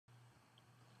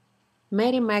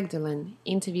Mary Magdalene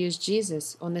interviews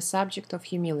Jesus on the subject of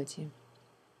humility.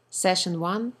 Session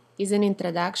 1 is an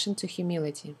introduction to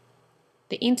humility.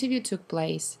 The interview took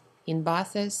place in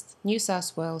Bathurst, New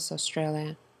South Wales,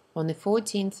 Australia, on the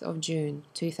 14th of June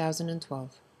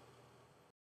 2012.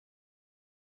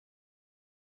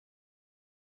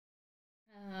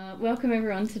 Welcome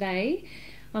everyone today.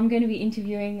 I'm going to be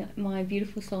interviewing my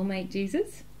beautiful soulmate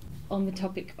Jesus on the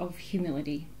topic of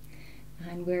humility.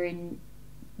 And we're in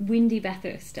windy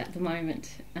Bathurst at the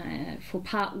moment for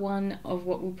part one of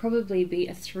what will probably be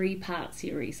a 3-part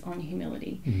series on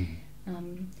humility.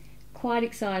 Quite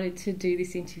excited to do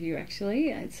this interview actually.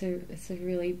 It's a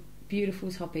really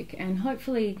beautiful topic, and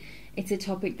hopefully it's a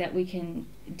topic that we can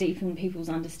deepen people's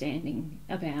understanding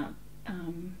about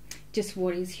just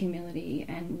what is humility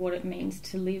and what it means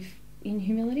to live in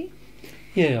humility.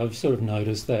 Yeah, I've sort of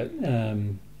noticed that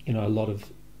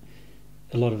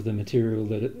a lot of the material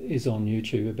that is on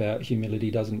YouTube about humility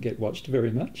doesn't get watched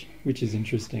very much, which is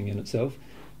interesting in itself,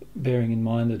 bearing in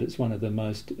mind that it's one of the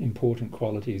most important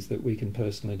qualities that we can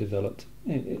personally develop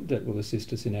that will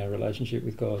assist us in our relationship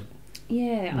with God.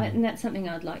 Yeah, and that's something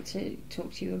I'd like to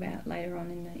talk to you about later on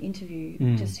in the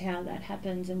interview, just how that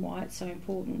happens and why it's so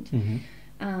important.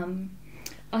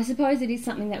 I suppose it is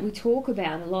something that we talk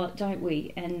about a lot, don't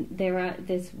we? And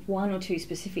there's one or two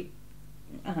specific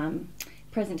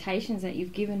presentations that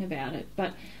you've given about it,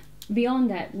 but beyond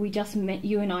that,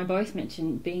 you and I both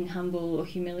mentioned being humble or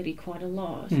humility quite a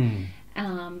lot.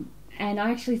 And I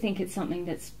actually think it's something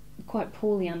that's quite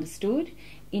poorly understood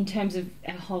in terms of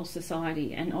our whole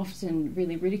society, and often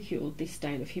really ridiculed, this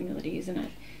state of humility, isn't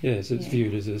it? Yes, it's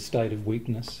viewed as a state of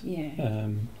weakness. Yeah.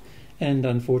 And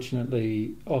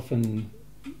unfortunately, often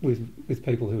with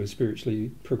people who are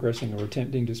spiritually progressing or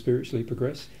attempting to spiritually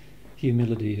progress,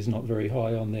 humility is not very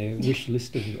high on their wish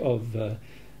list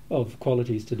of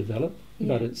qualities to develop,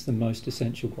 but it's the most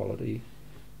essential quality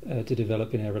to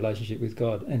develop in our relationship with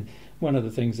God. And one of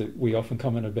the things that we often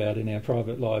comment about in our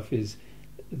private life is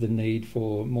the need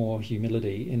for more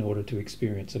humility in order to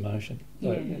experience emotion.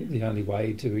 The only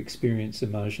way to experience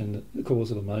emotion, the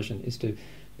causal emotion, is to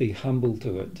be humble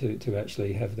to it, to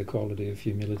actually have the quality of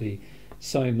humility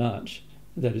so much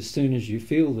that as soon as you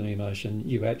feel the emotion,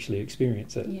 you actually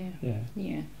experience it.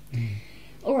 Yeah.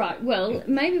 All right, well,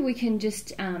 maybe we can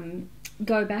just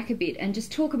go back a bit and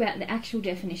just talk about the actual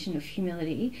definition of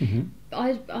humility.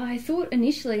 I thought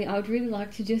initially I would really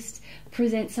like to just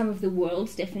present some of the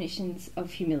world's definitions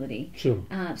of humility. Sure.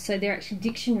 So they're actually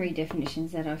dictionary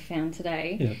definitions that I've found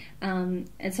today. And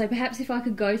so perhaps if I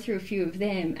could go through a few of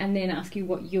them and then ask you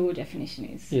what your definition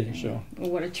is. Yeah, sure.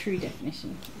 Or what a true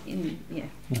definition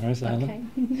No worries, okay.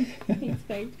 Thanks,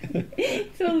 babe.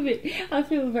 It's all a bit, I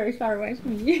feel very far away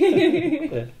from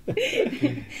you.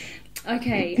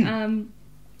 Okay,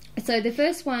 so the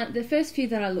first few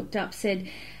that I looked up said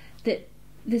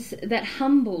that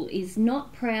humble is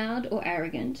not proud or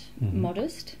arrogant,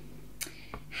 modest,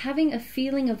 having a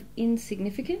feeling of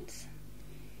insignificance,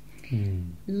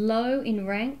 low in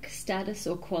rank, status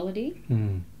or quality,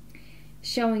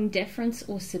 showing deference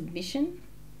or submission,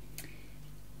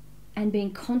 and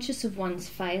being conscious of one's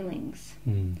failings.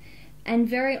 And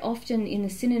very often in the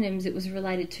synonyms it was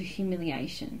related to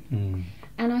humiliation.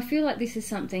 And I feel like this is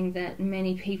something that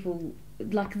many people,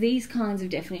 like these kinds of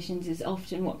definitions is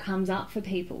often what comes up for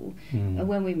people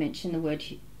when we mention the word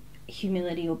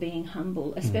humility or being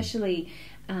humble, especially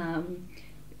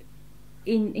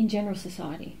in general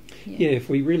society. If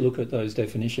we relook at those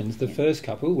definitions, the first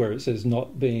couple where it says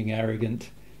not being arrogant,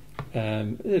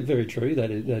 very true,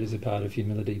 that is a part of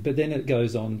humility. But then it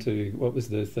goes on to, what was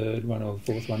the third one or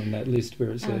fourth one in that list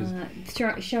where it says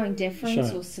showing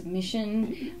deference or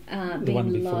submission,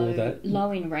 being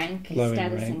low in rank,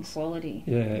 status and quality.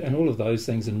 And all of those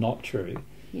things are not true.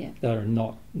 They're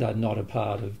not a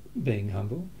part of being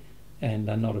humble, and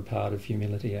are not a part of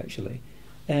humility actually.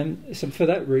 So for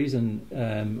that reason,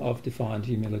 I've defined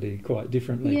humility quite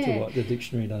differently to what the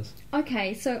dictionary does.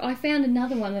 Okay, so I found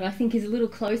another one that I think is a little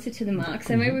closer to the mark,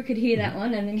 so maybe we could hear that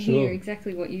one and then hear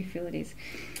exactly what you feel it is.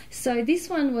 So this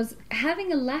one was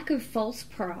having a lack of false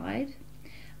pride,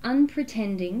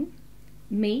 unpretending,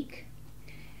 meek,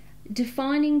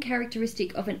 defining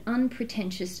characteristic of an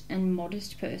unpretentious and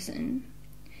modest person,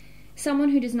 someone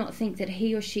who does not think that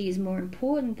he or she is more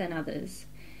important than others,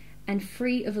 and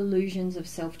free of illusions of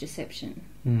self-deception.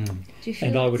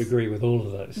 And I would agree with all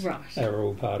of those. Right. They're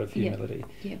all part of humility.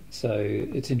 So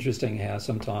it's interesting how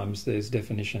sometimes there's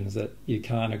definitions that you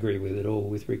can't agree with at all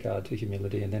with regard to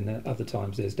humility, and then other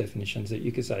times there's definitions that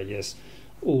you could say, yes,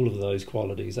 all of those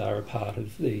qualities are a part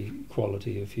of the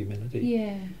quality of humility.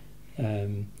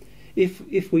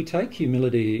 if we take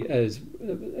humility as,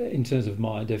 in terms of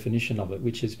my definition of it,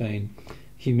 which has been,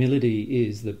 humility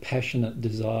is the passionate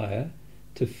desire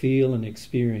to feel and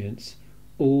experience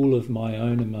all of my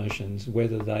own emotions,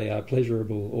 whether they are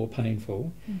pleasurable or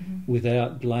painful,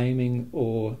 without blaming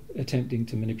or attempting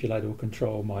to manipulate or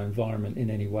control my environment in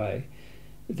any way,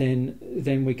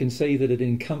 then we can see that it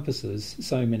encompasses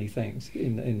so many things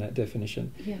in that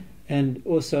definition. Yeah. And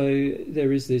also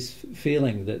there is this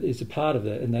feeling that is a part of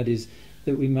that, and that is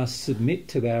that we must submit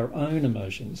to our own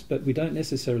emotions, but we don't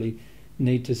necessarily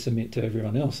need to submit to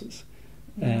everyone else's.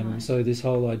 Right. So this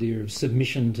whole idea of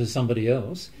submission to somebody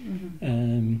else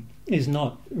is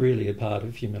not really a part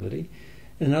of humility.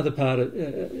 Another part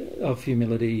of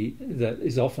humility that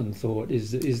is often thought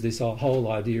is this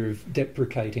whole idea of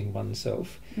deprecating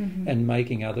oneself and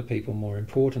making other people more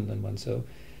important than oneself.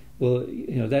 Well,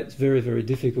 that's very, very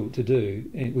difficult to do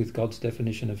with God's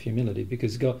definition of humility,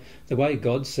 because the way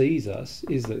God sees us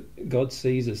is that God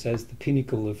sees us as the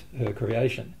pinnacle of her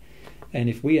creation. And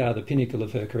if we are the pinnacle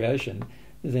of her creation,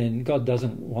 then God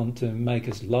doesn't want to make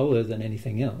us lower than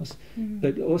anything else.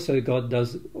 But also God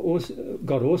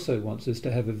also wants us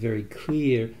to have a very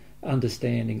clear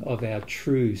understanding of our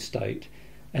true state,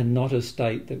 and not a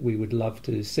state that we would love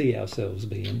to see ourselves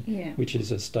be in, which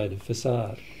is a state of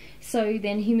facade. So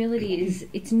then humility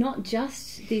it's not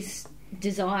just this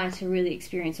desire to really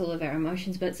experience all of our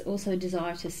emotions, but it's also a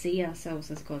desire to see ourselves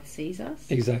as God sees us.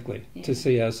 Exactly. Yeah. To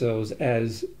see ourselves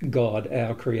as God,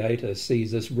 our Creator,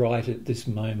 sees us right at this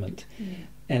moment. Yeah.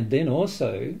 And then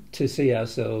also to see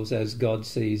ourselves as God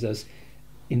sees us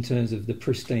in terms of the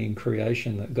pristine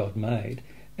creation that God made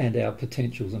and our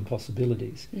potentials and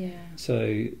possibilities. Yeah.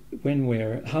 So when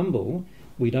we're humble,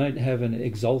 we don't have an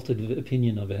exalted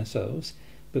opinion of ourselves,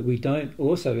 but we don't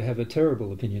also have a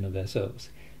terrible opinion of ourselves.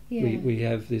 Yeah. We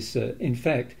have this, in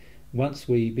fact, once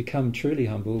we become truly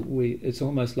humble, it's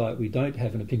almost like we don't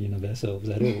have an opinion of ourselves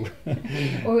at all.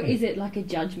 Or is it like a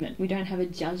judgment? We don't have a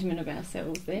judgment of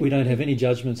ourselves there? We don't have any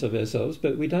judgments of ourselves,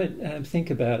 but we don't think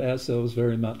about ourselves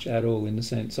very much at all, in the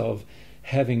sense of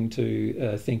having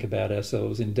to think about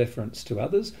ourselves in deference to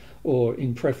others or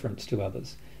in preference to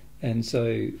others. And so,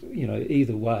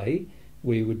 either way,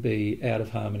 we would be out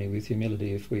of harmony with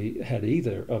humility if we had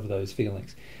either of those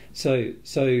feelings. So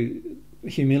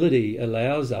humility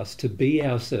allows us to be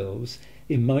ourselves,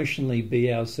 emotionally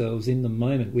be ourselves in the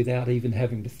moment, without even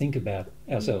having to think about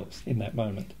ourselves in that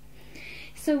moment.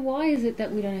 So why is it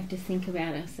that we don't have to think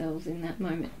about ourselves in that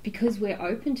moment? Because we're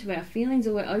open to our feelings,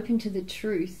 or we're open to the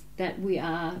truth that we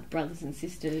are brothers and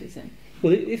sisters?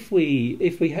 Well, if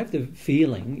we have the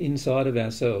feeling inside of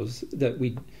ourselves that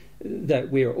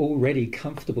we're already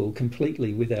comfortable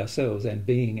completely with ourselves and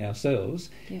being ourselves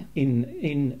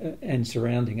in and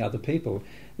surrounding other people,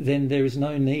 then there is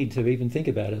no need to even think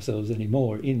about ourselves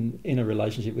anymore in a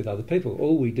relationship with other people.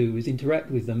 All we do is interact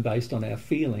with them based on our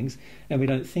feelings, and we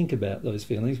don't think about those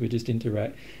feelings, we just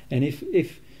interact. And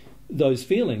if those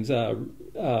feelings are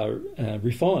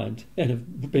refined and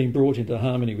have been brought into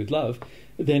harmony with love,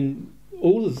 then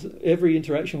every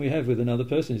interaction we have with another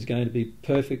person is going to be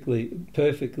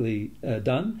perfectly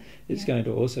done. It's going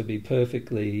to also be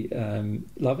perfectly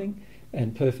loving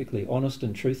and perfectly honest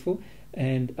and truthful,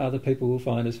 and other people will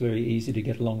find us very easy to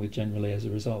get along with generally as a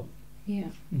result. Yeah.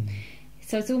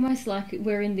 So it's almost like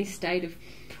we're in this state of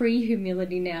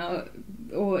pre-humility now,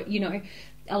 or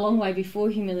a long way before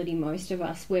humility, most of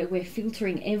us, where we're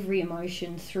filtering every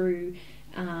emotion through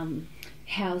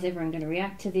how's everyone going to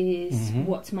react to this?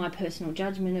 What's my personal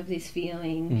judgment of this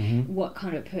feeling? What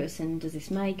kind of person does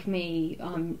this make me?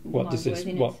 What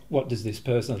does this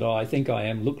person that I think I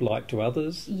am look like to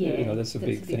others? Yeah, that's a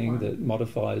big thing that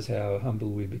modifies how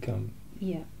humble we become.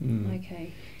 Yeah.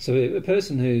 Okay. So a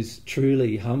person who's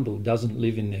truly humble doesn't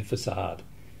live in their facade.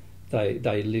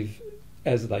 They live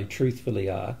as they truthfully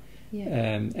are. Yeah.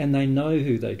 And they know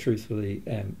who they truthfully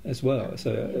am as well.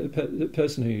 So the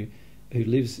person who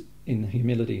lives in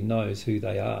humility knows who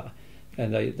they are,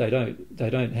 and they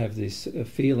don't have this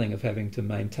feeling of having to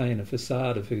maintain a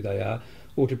facade of who they are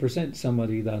or to present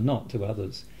somebody they're not to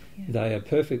others. They are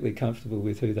perfectly comfortable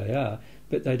with who they are,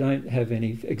 but they don't have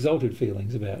any exalted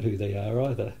feelings about who they are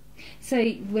either. So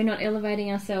we're not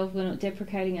elevating ourselves, we're not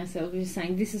deprecating ourselves, we're just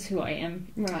saying this is who I am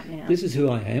right now. This is who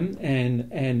I am,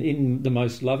 and in the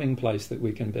most loving place that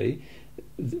we can be,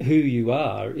 who you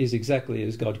are is exactly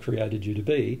as God created you to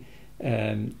be.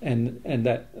 And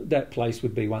that place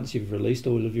would be, once you've released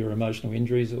all of your emotional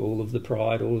injuries, all of the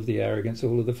pride, all of the arrogance,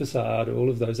 all of the facade, all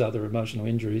of those other emotional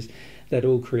injuries that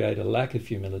all create a lack of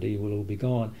humility, will all be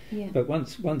gone. Yeah. But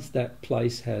once that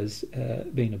place has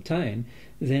been obtained,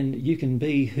 then you can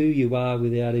be who you are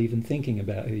without even thinking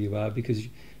about who you are, because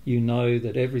you know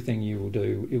that everything you will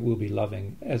do, it will be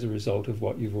loving as a result of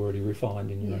what you've already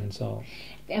refined in your own soul.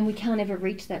 And we can't ever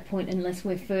reach that point unless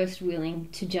we're first willing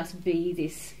to just be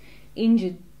this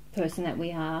injured person that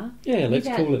we are. Yeah, let's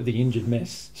call it the injured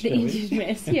mess. The injured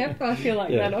mess, yep, I feel like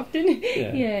that often.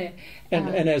 Yeah.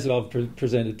 And as I've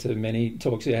presented to many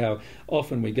talks here, how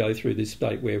often we go through this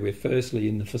state where we're firstly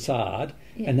in the facade,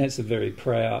 and that's a very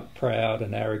proud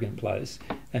and arrogant place,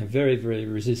 and very, very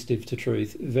resistive to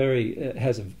truth,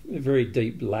 has a very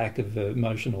deep lack of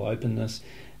emotional openness,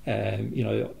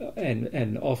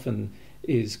 and often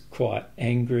is quite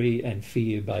angry and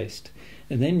fear-based.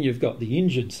 And then you've got the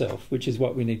injured self, which is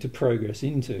what we need to progress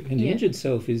into. And the injured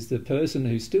self is the person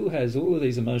who still has all of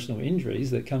these emotional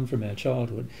injuries that come from our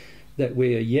childhood that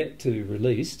we are yet to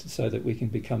release so that we can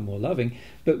become more loving,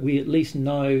 but we at least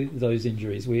know those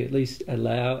injuries. We at least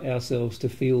allow ourselves to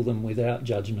feel them without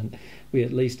judgment. We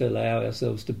at least allow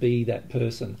ourselves to be that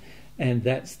person. And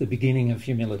that's the beginning of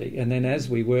humility. And then as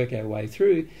we work our way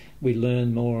through, we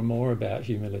learn more and more about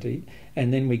humility.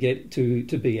 And then we get to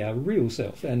be our real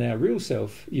self. And our real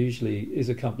self usually is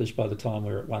accomplished by the time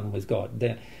we're at one with God.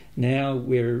 Now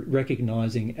we're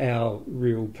recognising our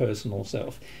real personal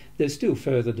self. There's still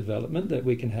further development that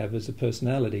we can have as a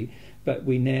personality, but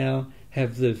we now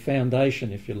have the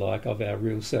foundation, if you like, of our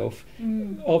real self,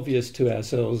 obvious to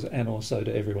ourselves and also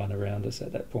to everyone around us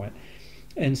at that point.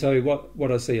 And so what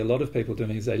I see a lot of people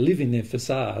doing is they live in their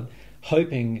facade,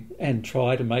 hoping and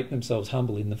try to make themselves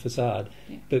humble in the facade.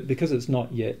 But because it's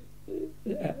not yet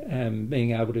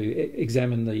being able to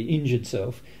examine the injured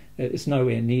self, it's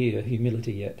nowhere near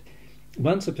humility yet.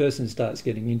 Once a person starts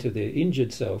getting into their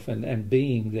injured self and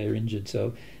being their injured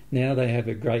self, now they have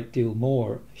a great deal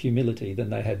more humility than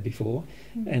they had before.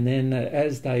 And then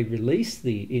as they release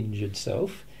the injured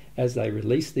self, as they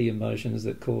release the emotions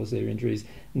that cause their injuries,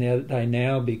 they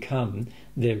now become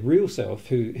their real self,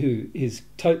 who is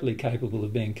totally capable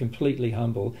of being completely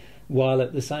humble, while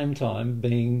at the same time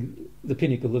being the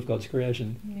pinnacle of God's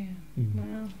creation.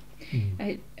 Wow.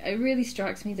 It really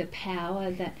strikes me the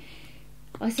power that,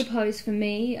 I suppose for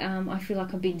me, I feel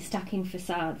like I've been stuck in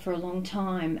facade for a long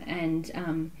time,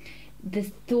 and the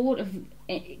thought of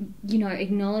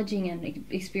acknowledging and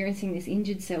experiencing this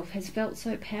injured self has felt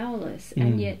so powerless,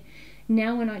 and yet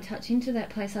now when I touch into that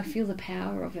place, I feel the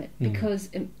power of it, because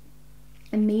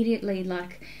immediately,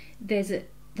 like, there's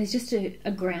just a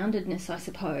groundedness, I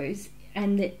suppose,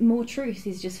 and that more truth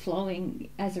is just flowing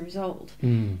as a result.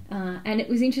 And it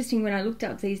was interesting when I looked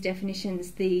up these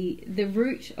definitions, the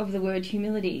root of the word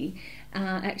humility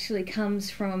actually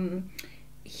comes from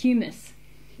humus,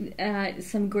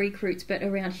 some Greek roots, but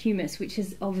around humus, which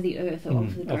is of the earth or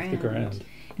of the ground.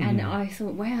 And I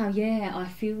thought, wow, I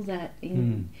feel that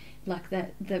in like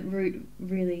that root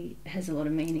really has a lot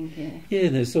of meaning here. Yeah,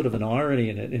 and there's sort of an irony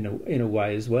in it in a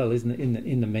way as well, isn't it,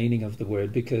 in the meaning of the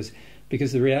word, because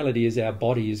the reality is our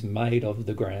body is made of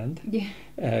the ground.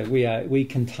 We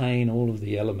contain all of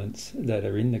the elements that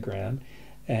are in the ground,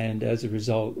 and as a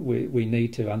result we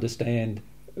need to understand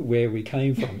where we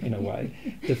came from, in a way.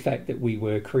 The fact that we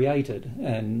were created,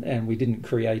 and we didn't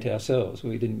create ourselves,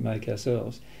 we didn't make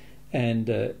ourselves.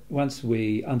 And once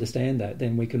we understand that,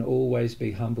 then we can always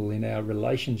be humble in our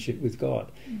relationship with God.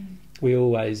 We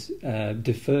always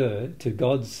defer to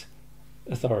God's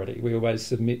authority. We always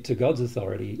submit to God's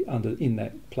authority in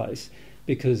that place,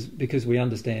 because we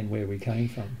understand where we came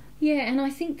from. Yeah, and I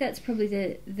think that's probably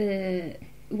the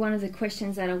one of the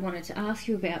questions that I wanted to ask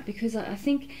you about, because I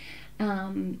think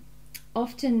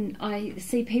often I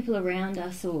see people around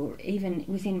us, or even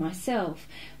within myself,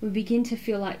 we begin to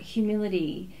feel like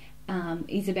humility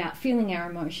is about feeling our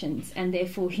emotions, and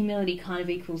therefore humility kind of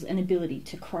equals an ability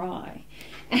to cry.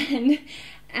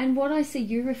 And what I see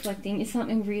you reflecting is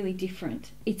something really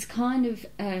different. It's kind of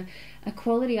a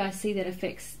quality I see that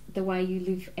affects the way you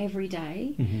live every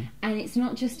day. And it's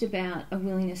not just about a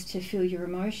willingness to feel your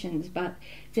emotions, but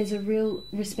there's a real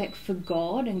respect for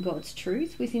God and God's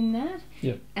truth within that.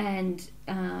 And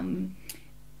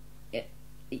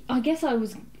I guess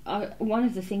one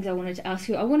of the things I wanted to ask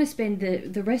you, I want to spend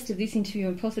the rest of this interview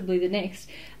and possibly the next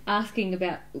asking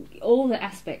about all the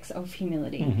aspects of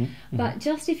humility. But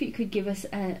just if you could give us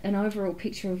an overall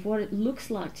picture of what it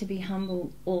looks like to be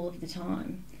humble all of the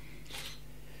time.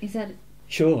 Is that...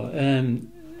 Sure.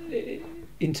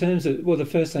 In terms of, the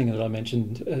first thing that I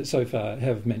mentioned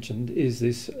have mentioned is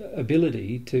this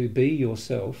ability to be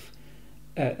yourself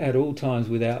at all times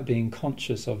without being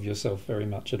conscious of yourself very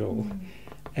much at all.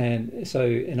 And so,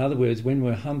 in other words, when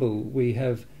we're humble, we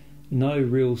have no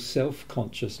real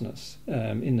self-consciousness,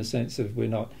 in the sense of we're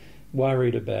not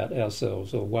worried about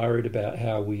ourselves or worried about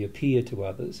how we appear to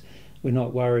others. We're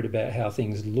not worried about how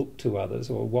things look to others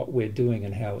or what we're doing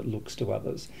and how it looks to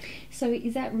others. So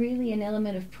is that really an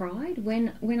element of pride?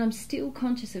 When I'm still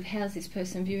conscious of how's this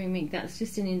person viewing me, that's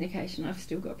just an indication I've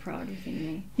still got pride within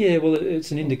me. Yeah, well,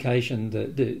 it's an indication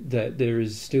that there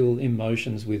is still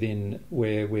emotions within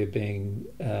where we're being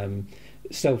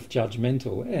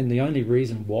self-judgmental, and the only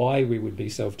reason why we would be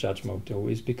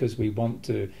self-judgmental is because we want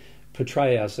to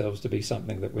portray ourselves to be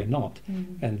something that we're not,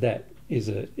 and that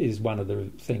is one of the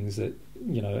things that,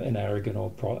 you know, an arrogant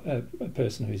or a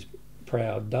person who's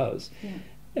proud does.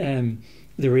 Yeah.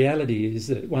 The reality is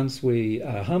that once we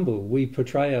are humble, we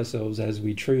portray ourselves as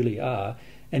we truly are,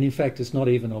 and in fact, it's not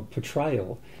even a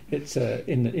portrayal. It's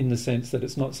in the sense that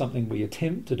it's not something we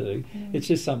attempt to do. It's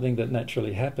just something that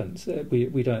naturally happens.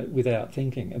 We don't, without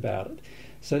thinking about it.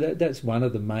 So that's one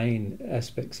of the main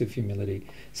aspects of humility.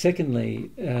 Secondly,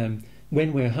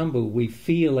 when we're humble, we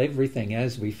feel everything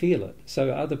as we feel it.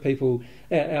 So other people,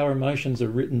 our emotions are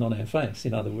written on our face.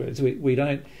 In other words, we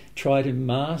don't try to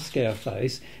mask our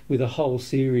face with a whole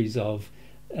series of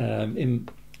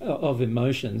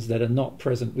emotions that are not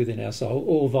present within our soul,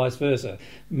 or vice versa.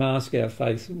 Mask our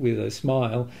face with a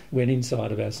smile when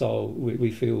inside of our soul we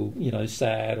feel, you know,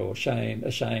 sad or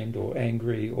ashamed or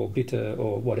angry or bitter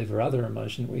or whatever other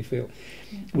emotion we feel.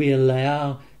 Yeah. We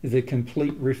allow the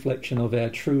complete reflection of our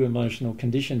true emotional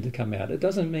condition to come out. It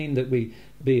doesn't mean that we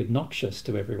be obnoxious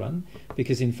to everyone,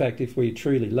 because in fact, if we're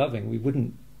truly loving, we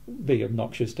wouldn't be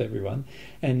obnoxious to everyone,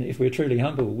 and if we're truly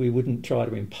humble, we wouldn't try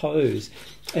to impose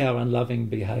our unloving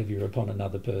behaviour upon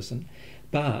another person,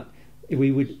 but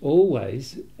we would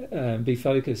always be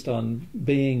focused on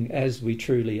being as we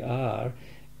truly are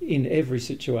in every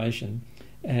situation,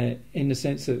 in the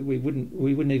sense that we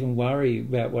wouldn't even worry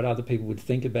about what other people would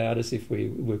think about us if we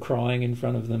were crying in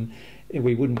front of them.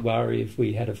 We wouldn't worry if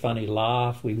we had a funny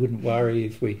laugh. We wouldn't worry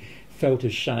if we felt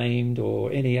ashamed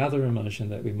or any other emotion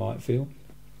that we might feel.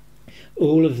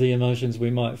 All of the emotions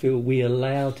we might feel, we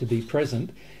allow to be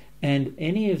present, and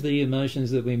any of the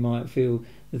emotions that we might feel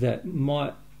that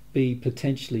might be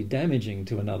potentially damaging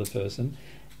to another person,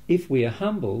 if we are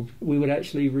humble, we would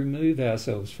actually remove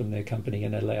ourselves from their company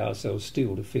and allow ourselves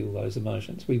still to feel those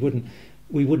emotions. We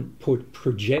wouldn't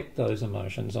project those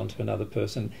emotions onto another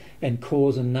person and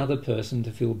cause another person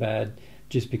to feel bad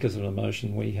just because of an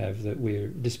emotion we have that we're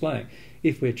displaying.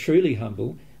 If we're truly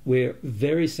humble, we're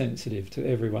very sensitive to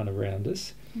everyone around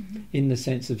us, in the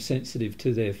sense of sensitive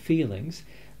to their feelings,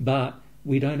 but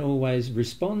we don't always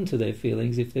respond to their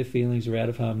feelings if their feelings are out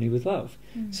of harmony with love.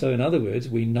 So in other words,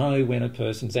 we know when a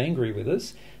person's angry with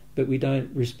us, but we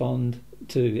don't respond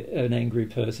to an angry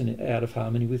person out of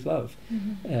harmony with love,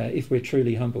 if we're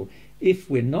truly humble. If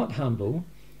we're not humble,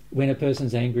 when a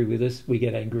person's angry with us, we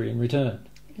get angry in return.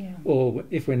 Yeah. Or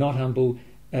if we're not humble,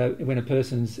 when a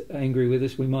person's angry with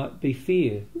us, we might feel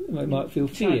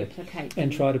fear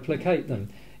and try to placate them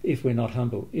if we're not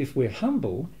humble. If we're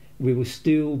humble, we will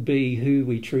still be who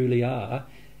we truly are,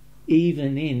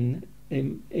 even in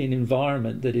an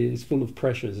environment that is full of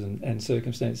pressures and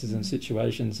circumstances and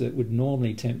situations that would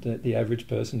normally tempt the average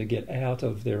person to get out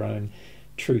of their own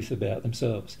truth about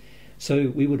themselves.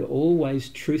 So we would always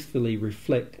truthfully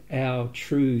reflect our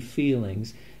true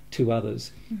feelings to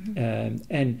others.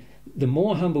 And the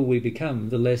more humble we become,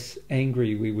 the less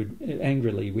angrily we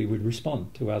would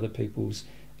respond to other people's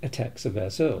attacks of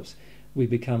ourselves. We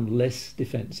become less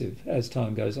defensive as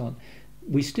time goes on.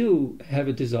 We still have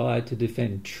a desire to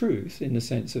defend truth, in the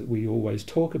sense that we always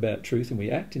talk about truth and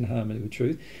we act in harmony with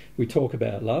truth. We talk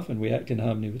about love and we act in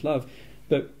harmony with love.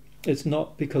 But it's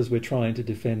not because we're trying to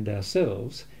defend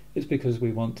ourselves, it's because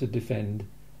we want to defend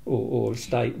or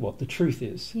state what the truth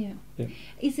is. Yeah.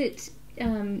 Is it,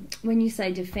 when you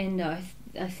say defend, I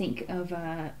think of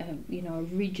a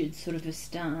rigid sort of a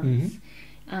stance.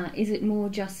 Is it more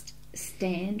just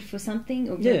stand for something,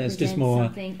 or it's just more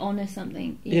something, honour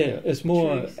something? It's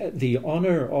more truth. the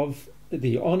honour of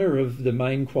the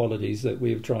main qualities that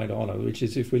we're trying to honour, which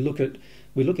is, if we look at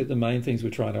the main things we're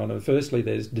trying to honour, firstly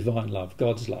there's divine love,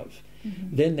 God's love.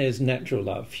 Then there's natural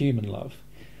love, human love.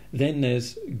 Then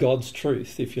there's God's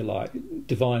truth, if you like,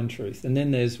 divine truth. And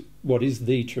then there's what is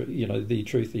the truth, the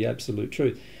truth, the absolute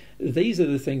truth. These are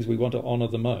the things we want to honour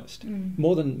the most,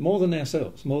 more than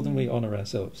ourselves, more than we honour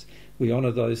ourselves. We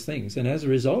honour those things, and as a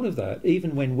result of that,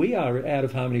 even when we are out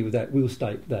of harmony with that, we'll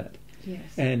state that. Yes.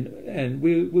 And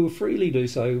we'll freely do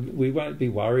so. We won't be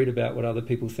worried about what other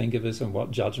people think of us and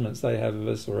what judgments they have of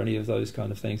us or any of those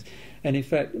kind of things. And in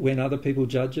fact, when other people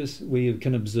judge us, we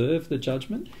can observe the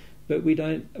judgment, but we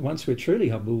don't. Once we're truly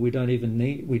humble, we don't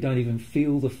even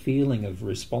feel the feeling of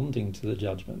responding to the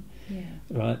judgment. Yeah.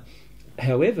 Right.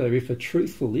 However, if a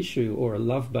truthful issue or a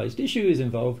love-based issue is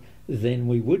involved, then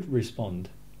we would respond.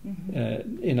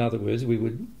 In other words, we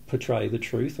would portray the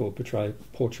truth or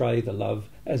portray the love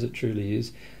as it truly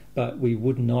is, but we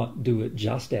would not do it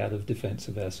just out of defence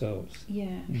of ourselves.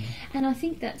 Yeah. And I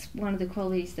think that's one of the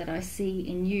qualities that I see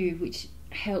in you, which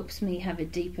helps me have a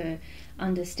deeper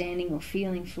understanding or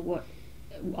feeling for what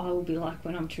I will be like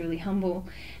when I'm truly humble,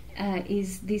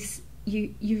 is this: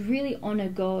 you really honour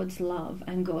God's love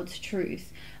and God's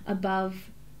truth above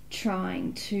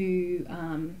trying to...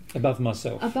 above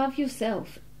myself. Above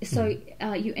yourself. So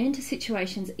you enter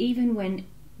situations even when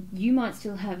you might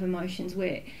still have emotions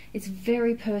where it's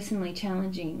very personally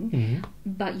challenging,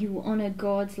 but you will honour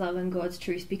God's love and God's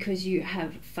truth because you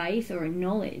have faith or a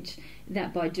knowledge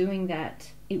that by doing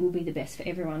that it will be the best for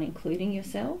everyone, including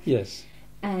yourself. Yes.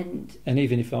 And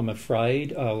even if I'm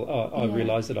afraid, I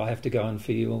realise that I have to go and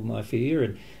feel my fear,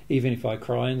 and even if I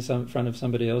cry in front of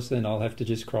somebody else, then I'll have to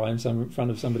just cry in front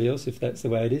of somebody else if that's the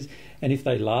way it is. And if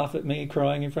they laugh at me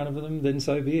crying in front of them, then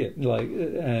so be it.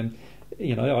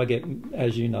 I get,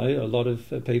 as you know, a lot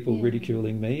of people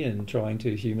ridiculing me and trying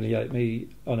to humiliate me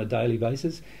on a daily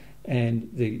basis.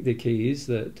 And the key is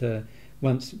that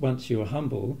once you're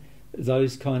humble,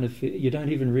 those kind of... you don't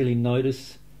even really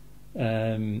notice...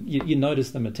 you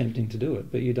notice them attempting to do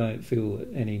it, but you don't feel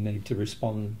any need to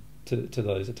respond to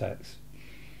those attacks.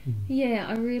 Yeah,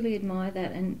 I really admire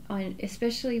that, and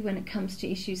especially when it comes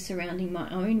to issues surrounding my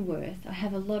own worth, I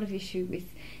have a lot of issue with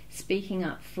speaking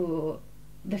up for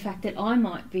the fact that I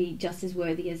might be just as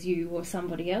worthy as you or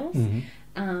somebody else,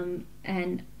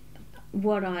 and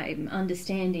what I'm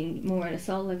understanding more at a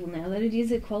soul level now, that it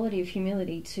is a quality of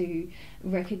humility to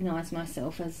recognise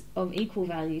myself as of equal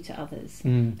value to others.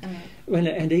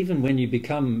 And even when you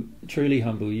become truly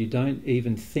humble, you don't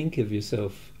even think of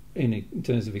yourself in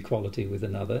terms of equality with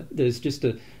another. There's just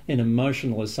an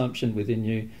emotional assumption within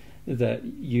you that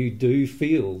you do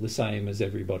feel the same as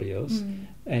everybody else,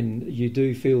 and you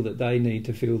do feel that they need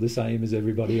to feel the same as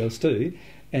everybody else too.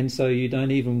 And so you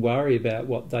don't even worry about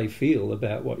what they feel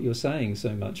about what you're saying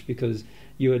so much, because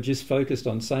you are just focused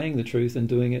on saying the truth and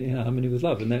doing it in harmony with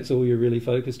love, and that's all you're really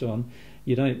focused on.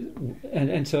 You don't,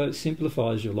 and so it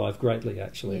simplifies your life greatly.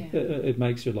 Actually, it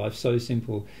makes your life so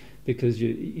simple, because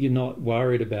you're not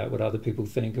worried about what other people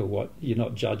think, or what you're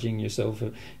not judging yourself,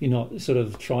 or you're not sort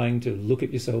of trying to look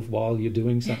at yourself while you're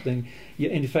doing something.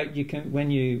 In fact, you can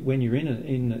when you're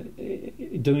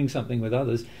in doing something with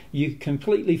others, you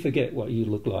completely forget what you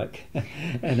look like,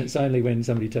 and it's only when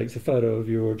somebody takes a photo of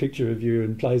you or a picture of you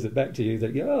and plays it back to you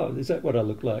that is that what I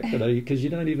look like? Because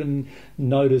you don't even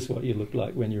notice what you look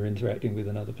like when you're interacting with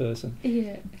another person.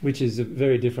 Yeah, which is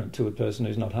very different to a person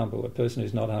who's not humble. A person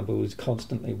who's not humble is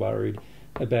constantly worried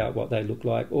about what they look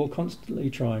like, or constantly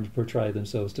trying to portray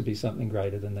themselves to be something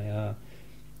greater than they are.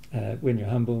 When you're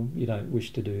humble, you don't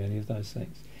wish to do any of those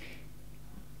things.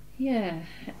 Yeah,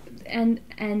 and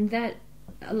that,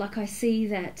 like, I see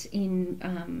that in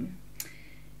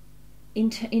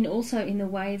also in the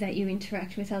way that you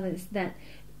interact with others, that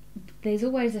there's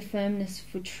always a firmness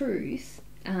for truth,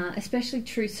 especially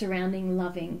truth surrounding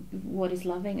loving, what is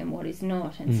loving and what is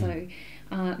not. And so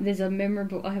I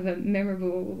have a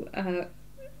memorable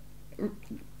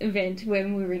event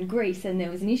when we were in Greece, and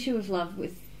there was an issue of love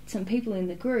with some people in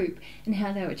the group and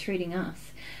how they were treating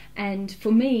us. And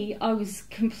for me, I was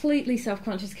completely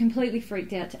self-conscious, completely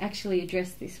freaked out to actually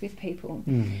address this with people.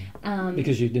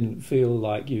 Because you didn't feel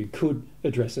like you could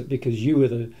address it, because you were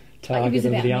the target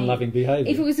of the unloving behaviour.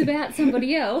 If it was about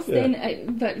somebody else, then...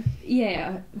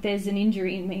 there's an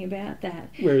injury in me about that.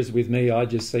 Whereas with me, I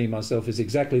just see myself as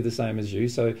exactly the same as you.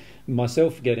 So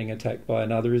myself getting attacked by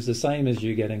another is the same as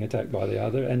you getting attacked by the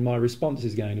other, and my response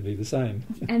is going to be the same.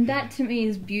 And that to me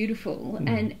is beautiful.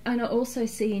 And I also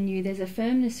see in you there's a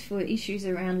firmness for issues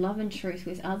around love and truth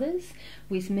with others,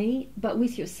 with me, but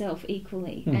with yourself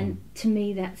equally. And to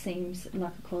me that seems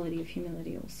like a quality of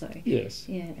humility also. Yes.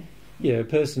 Yeah. Yeah, a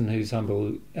person who's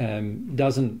humble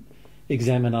doesn't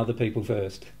examine other people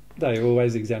first. They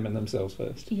always examine themselves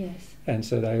first. Yes. And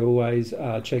so they always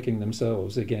are checking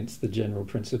themselves against the general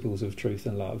principles of truth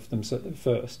and love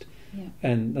first. Yeah.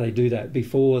 And they do that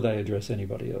before they address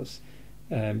anybody else,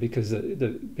 because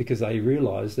they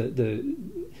realise that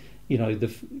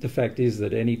the fact is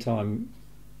that any time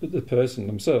the person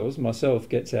themselves, myself,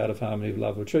 gets out of harmony with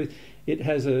love or truth, it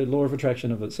has a law of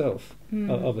attraction of itself,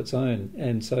 of its own.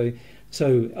 And so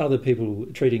other people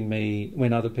treating me,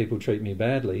 when other people treat me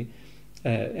badly,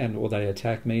 or they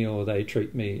attack me, or they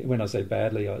treat me, when I say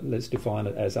badly, let's define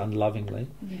it as unlovingly.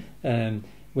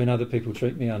 When other people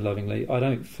treat me unlovingly, I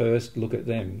don't first look at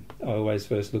them. I always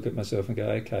first look at myself and go,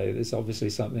 okay, there's obviously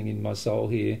something in my soul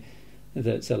here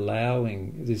that's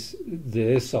allowing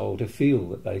their soul to feel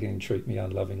that they can treat me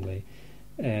unlovingly,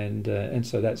 and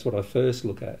so that's what I first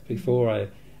look at before I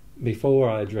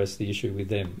address the issue with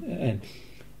them.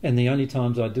 And the only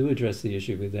times I do address the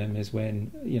issue with them is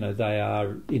when they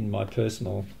are in my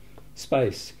personal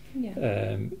space.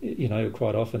 Yeah.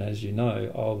 Quite often, as you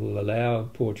know, I will allow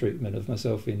poor treatment of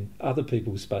myself in other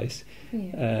people's space,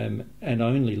 and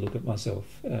only look at myself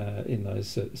in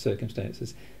those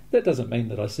circumstances. That doesn't mean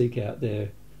that I seek out their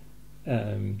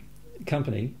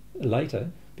company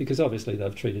later, because obviously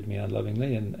they've treated me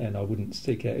unlovingly, and I wouldn't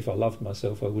seek out, if I loved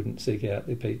myself, I wouldn't seek out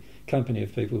the company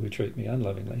of people who treat me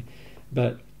unlovingly.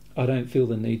 But I don't feel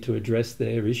the need to address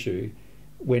their issue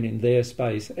when in their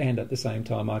space, and at the same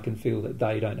time I can feel that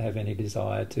they don't have any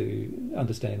desire to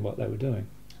understand what they were doing.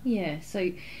 Yeah,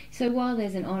 so while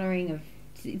there's an honouring,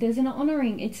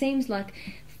 it seems like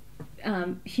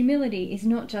humility is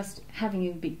not just having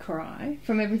a big cry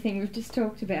from everything we've just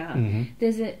talked about. Mm-hmm.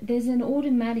 There's an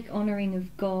automatic honouring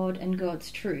of God and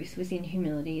God's truth within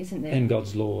humility, isn't there? And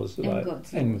God's laws.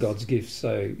 And God's gifts.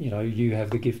 So, you have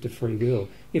the gift of free will.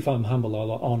 If I'm humble,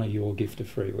 I'll honour your gift of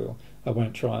free will. I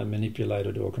won't try and manipulate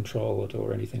it or control it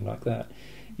or anything like that.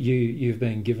 You've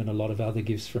been given a lot of other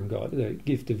gifts from God. The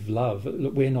gift of love.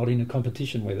 Look, we're not in a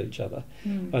competition with each other.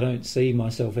 I don't see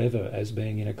myself ever as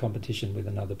being in a competition with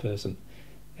another person.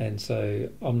 And so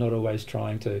I'm not always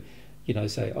trying to,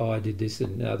 say, oh, I did this,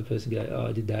 and the other person go, oh,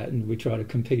 I did that, and we try to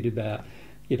compete about,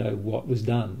 what was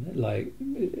done.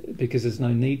 Because there's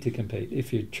no need to compete.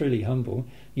 If you're truly humble,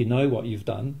 you know what you've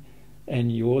done,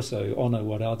 and you also honour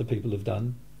what other people have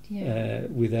done. Yeah.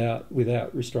 Without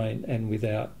restraint and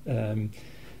without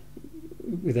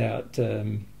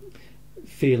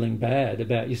feeling bad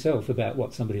about yourself, about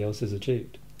what somebody else has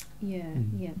achieved. Yeah.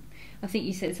 I think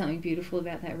you said something beautiful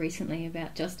about that recently,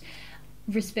 about just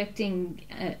respecting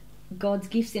God's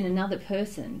gifts in another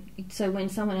person. So when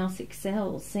someone else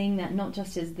excels, seeing that not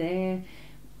just as their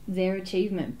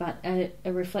achievement, but a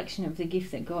reflection of the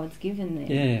gift that God's given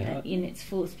them in its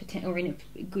fullest potential, or in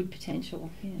a good potential.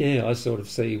 Yeah, I sort of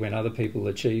see when other people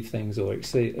achieve things or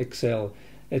excel,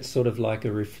 it's sort of like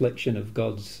a reflection of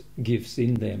God's gifts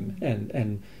in them,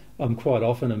 and I'm quite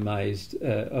often amazed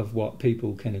of what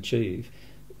people can achieve,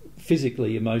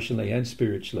 physically, emotionally and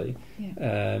spiritually,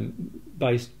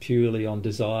 based purely on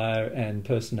desire and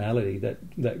personality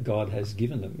that God has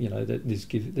given them. That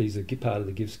these are part of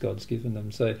the gifts God's given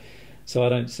them. So I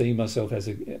don't see myself as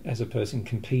a person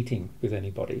competing with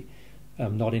anybody.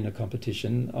 I'm not in a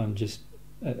competition. I'm just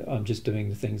doing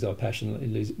the things I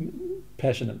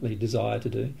passionately desire to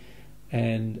do,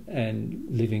 and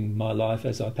living my life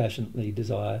as I passionately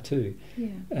desire to.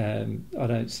 I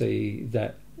don't see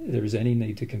that there is any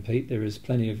need to compete. There is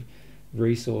plenty of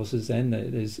resources, and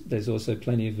there's also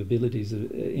plenty of abilities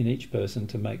in each person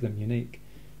to make them unique,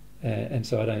 and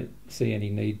so I don't see any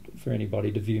need for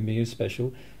anybody to view me as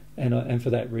special, and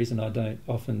for that reason I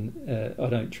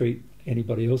don't treat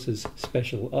anybody else as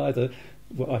special either.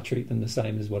 I treat them the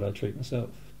same as what I treat myself.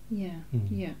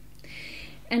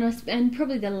 And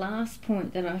probably the last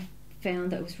point that I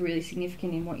found that was really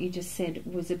significant in what you just said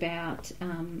was about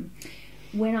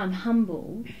when I'm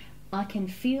humble, I can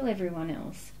feel everyone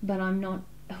else, but I'm not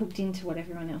hooked into what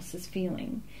everyone else is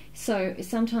feeling. So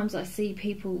sometimes I see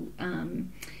people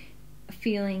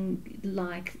feeling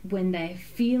like when they're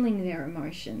feeling their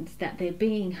emotions that they're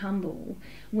being humble,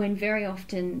 when very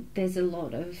often there's a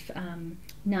lot of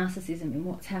narcissism in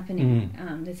what's happening.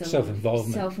 There's a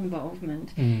self-involvement.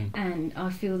 Self-involvement. And I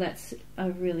feel that's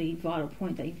a really vital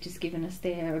point that you've just given us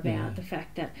there about the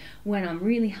fact that when I'm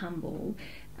really humble,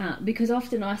 because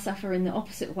often I suffer in the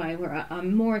opposite way, where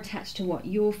I'm more attached to what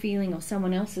you're feeling or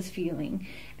someone else is feeling,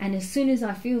 and as soon as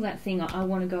I feel that thing, I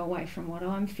want to go away from what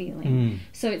I'm feeling.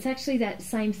 So it's actually that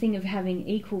same thing of having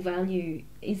equal value,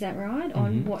 is that right,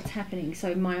 on what's happening?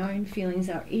 So my own feelings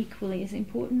are equally as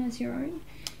important as your own?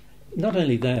 Not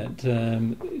only that,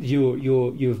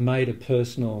 you've made a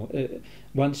personal...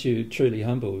 once you're truly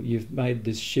humble, you've made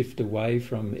this shift away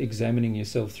from examining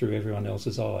yourself through everyone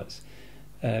else's eyes.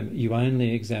 You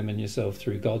only examine yourself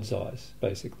through God's eyes,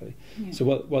 basically. So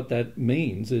what that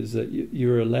means is that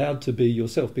you're allowed to be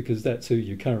yourself, because that's who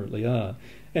you currently are.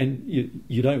 And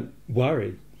you don't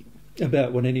worry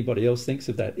about what anybody else thinks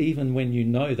of that, even when you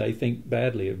know they think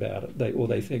badly about it,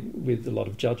 they think with a lot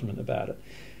of judgment about it.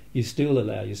 You still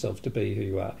allow yourself to be who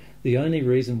you are. The only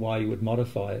reason why you would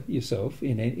modify yourself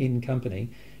in company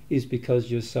is because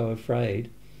you're so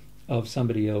afraid of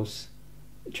somebody else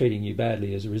treating you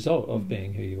badly as a result of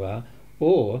being who you are,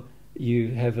 or you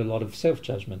have a lot of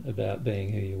self-judgment about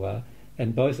being who you are,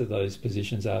 and both of those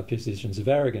positions are positions of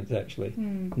arrogance, actually,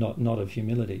 not of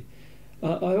humility.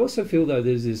 I also feel, though,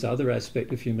 there's this other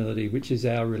aspect of humility, which is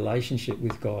our relationship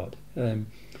with God.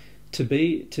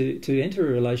 To enter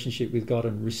a relationship with God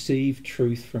and receive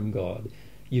truth from God,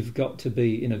 you've got to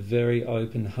be in a very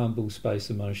open, humble space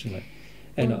emotionally.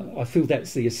 And I feel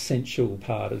that's the essential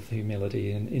part of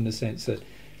humility, in the sense that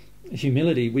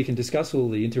humility, we can discuss all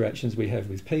the interactions we have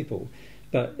with people,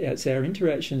 but it's our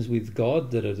interactions with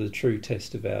God that are the true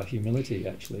test of our humility,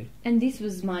 actually. And this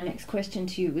was my next question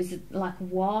to you, is like,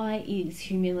 why is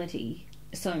humility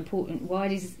so important? Why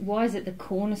is it the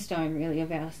cornerstone, really,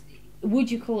 of our... Would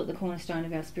you call it the cornerstone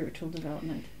of our spiritual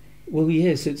development? Well,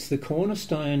 yes, it's the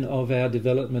cornerstone of our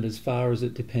development as far as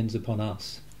it depends upon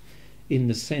us, in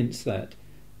the sense that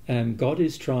God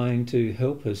is trying to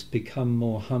help us become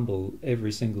more humble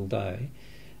every single day,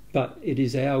 but it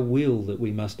is our will that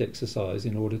we must exercise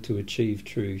in order to achieve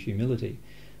true humility.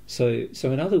 So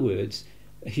in other words,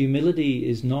 humility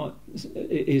is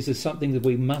something that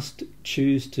we must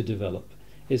choose to develop.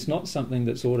 It's not something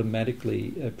that's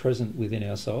automatically present within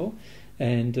our soul.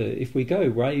 And if we go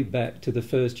way back to the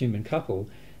first human couple,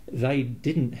 they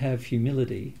didn't have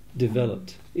humility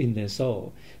developed in their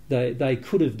soul. They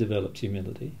could have developed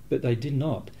humility, but they did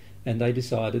not. And they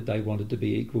decided they wanted to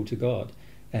be equal to God.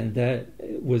 And that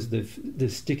was the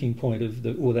sticking point of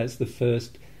that's the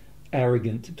first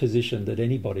arrogant position that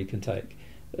anybody can take,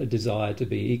 a desire to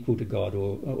be equal to God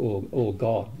or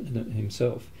God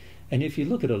himself. And if you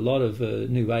look at a lot of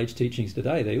New Age teachings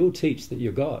today, they all teach that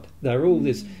you're God. They're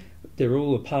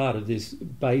all a part of this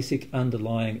basic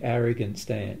underlying arrogant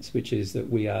stance, which is that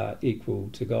we are equal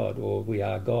to God, or we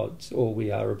are gods, or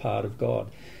we are a part of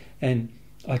God. And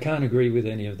I can't agree with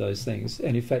any of those things.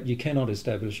 And in fact, you cannot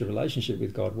establish a relationship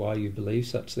with God while you believe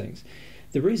such things.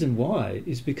 The reason why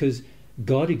is because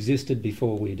God existed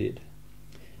before we did.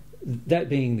 That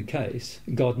being the case,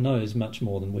 God knows much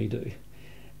more than we do.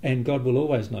 And God will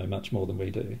always know much more than we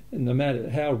do. And no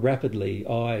matter how rapidly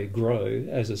I grow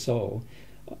as a soul,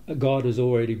 God has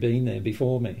already been there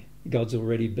before me. God's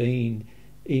already been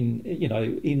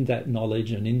in that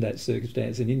knowledge and in that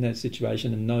circumstance and in that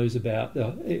situation, and knows about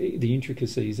the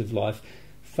intricacies of life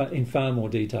in far more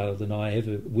detail than I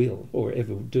ever will or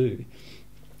ever do.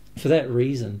 For that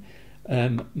reason,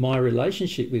 my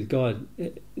relationship with God,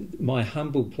 my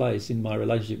humble place in my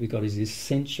relationship with God, is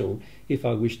essential if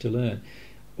I wish to learn.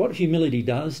 What humility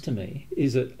does to me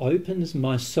is it opens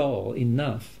my soul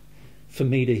enough for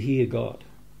me to hear God.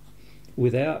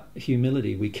 Without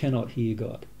humility, we cannot hear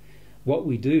God. What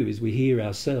we do is we hear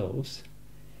ourselves,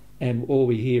 or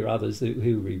we hear others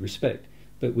who we respect,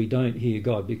 but we don't hear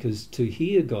God, because to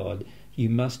hear God, you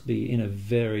must be in a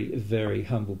very, very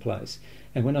humble place.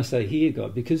 And when I say hear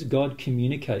God, because God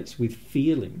communicates with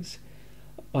feelings,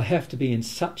 I have to be in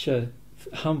such a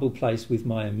humble place with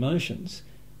my emotions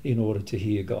in order to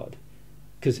hear God,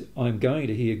 because I'm going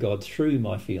to hear God through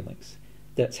my feelings.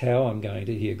 That's how I'm going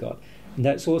to hear God. And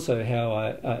that's also how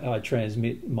I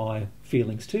transmit my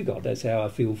feelings to God. That's how I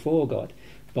feel for God,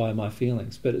 by my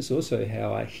feelings. But it's also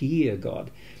how I hear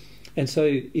God. And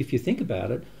so if you think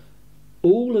about it,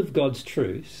 all of God's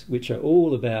truths, which are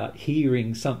all about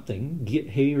hearing something,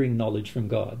 hearing knowledge from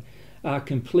God, are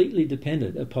completely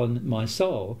dependent upon my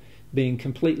soul being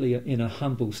completely in a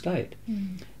humble state.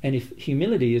 And if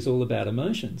humility is all about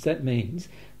emotions, that means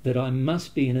that I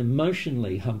must be in an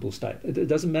emotionally humble state. It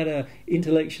doesn't matter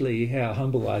intellectually how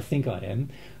humble I think I am,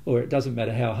 or it doesn't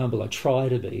matter how humble I try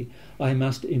to be. I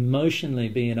must emotionally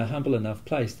be in a humble enough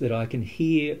place that I can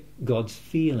hear God's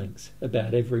feelings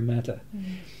about every matter.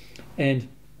 And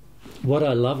what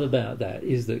I love about that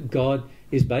is that God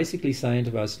is basically saying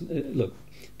to us, look,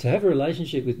 to have a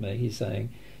relationship with me, he's saying,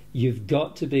 you've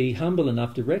got to be humble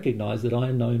enough to recognise that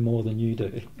I know more than you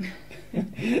do.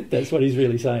 That's what he's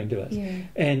really saying to us. Yeah.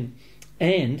 And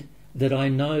that I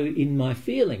know in my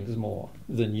feelings more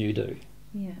than you do.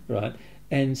 Yeah. Right?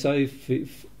 And so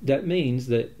that means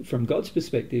that from God's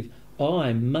perspective,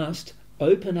 I must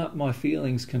open up my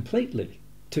feelings completely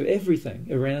to everything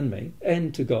around me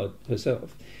and to God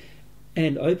herself,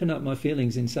 and open up my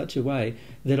feelings in such a way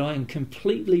that I am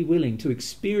completely willing to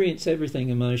experience everything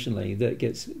emotionally that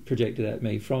gets projected at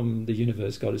me from the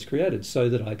universe God has created, so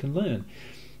that I can learn.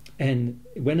 And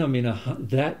when I'm in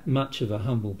that much of a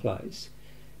humble place,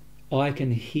 I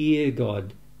can hear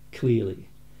God clearly.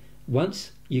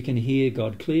 Once you can hear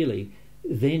God clearly,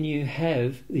 then you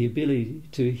have the ability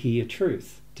to hear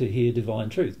truth, to hear divine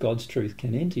truth. God's truth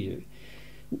can enter you.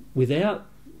 Without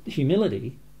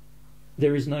humility,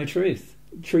 there is no truth.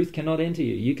 Truth cannot enter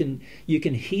you. You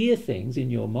can hear things in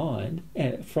your mind,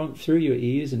 through your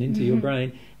ears and into your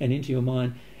brain and into your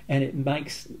mind, and it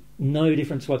makes no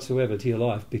difference whatsoever to your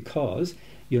life, because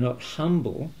you're not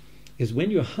humble Because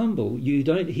when you're humble, you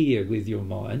don't hear with your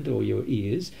mind or your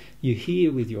ears, you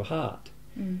hear with your heart.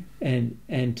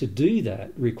 And to do that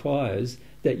requires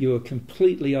that you're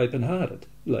completely open-hearted.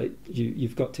 Like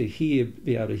you've got to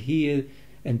be able to hear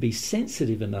and be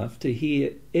sensitive enough to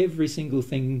hear every single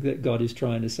thing that God is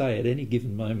trying to say at any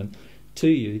given moment to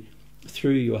you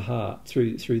through your heart,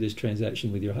 through this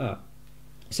transaction with your heart.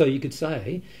 So you could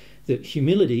say that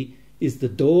humility is the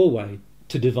doorway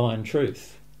to divine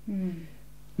truth.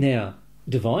 Now,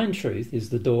 divine truth is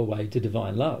the doorway to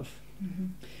divine love.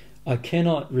 I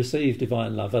cannot receive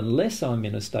divine love unless I'm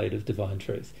in a state of divine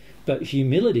truth. But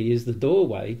humility is the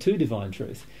doorway to divine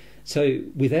truth. So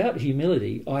without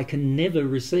humility, I can never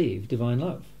receive divine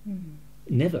love.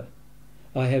 Never.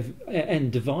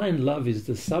 And divine love is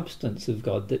the substance of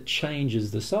God that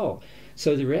changes the soul.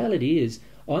 So the reality is,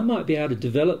 I might be able to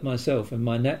develop myself and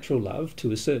my natural love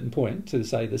to a certain point, to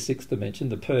say the sixth dimension,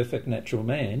 the perfect natural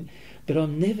man, but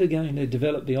I'm never going to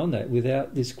develop beyond that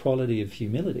without this quality of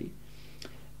humility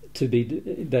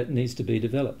that needs to be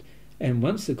developed. And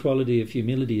once the quality of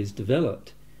humility is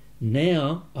developed,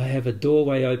 now I have a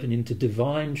doorway open into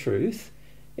divine truth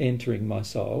entering my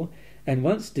soul. And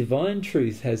once divine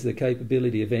truth has the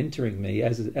capability of entering me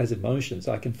as emotions,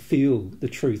 I can feel the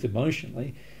truth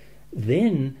emotionally,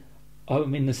 then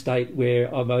I'm in the state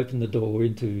where I've opened the door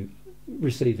into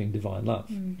receiving divine love.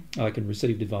 I can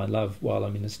receive divine love while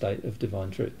I'm in a state of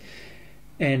divine truth.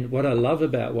 And what I love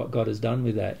about what God has done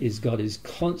with that is God is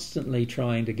constantly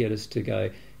trying to get us to go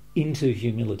into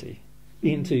humility,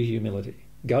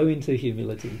 go into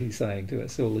humility, he's saying to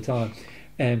us all the time.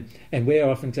 And we're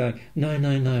often going,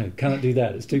 no, can't do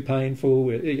that. It's too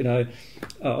painful.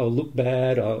 I'll look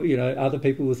bad. Other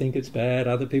people will think it's bad.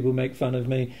 Other people make fun of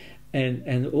me.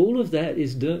 And all of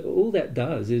that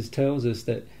does is tells us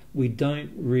that we don't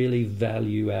really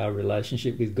value our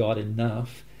relationship with God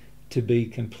enough to be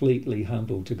completely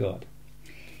humble to God.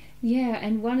 Yeah,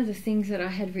 and one of the things that I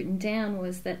had written down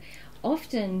was that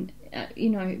often,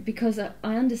 because I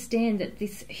understand that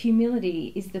this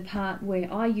humility is the part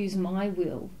where I use my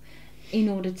will in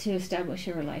order to establish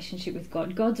a relationship with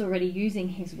God. God's already using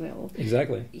his will.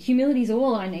 Exactly. Humility is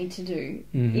all I need to do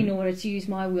in order to use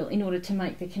my will, in order to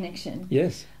make the connection.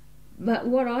 Yes. But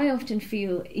what I often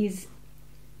feel is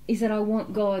that I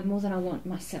want God more than I want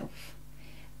myself.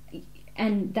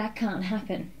 And that can't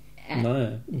happen.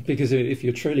 No, because if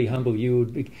you're truly humble,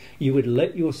 you would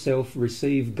let yourself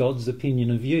receive God's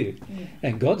opinion of you. Yeah.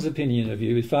 And God's opinion of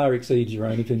you far exceeds your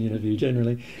own opinion of you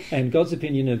generally. And God's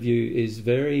opinion of you is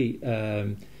very,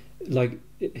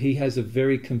 he has a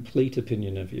very complete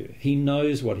opinion of you. He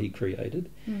knows what he created.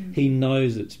 He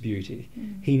knows its beauty.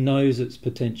 He knows its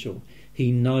potential.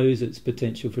 He knows its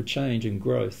potential for change and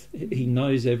growth. He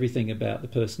knows everything about the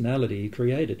personality he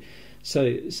created.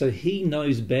 So he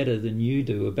knows better than you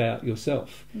do about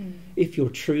yourself. If you're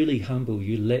truly humble,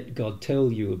 you let God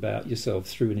tell you about yourself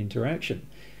through an interaction.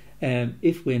 And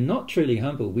if we're not truly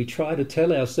humble, we try to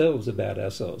tell ourselves about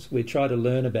ourselves. We try to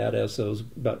learn about ourselves,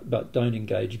 but don't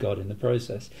engage God in the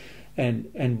process.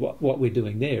 And what we're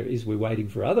doing there is we're waiting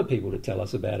for other people to tell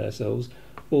us about ourselves,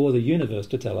 or the universe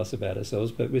to tell us about ourselves,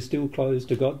 but we're still closed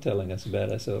to God telling us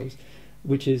about ourselves,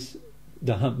 which is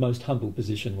the most humble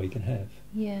position we can have.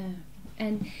 Yeah.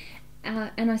 And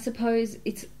I suppose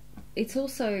it's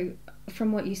also,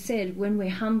 from what you said, when we're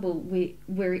humble,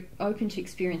 we're open to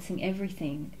experiencing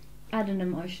everything at an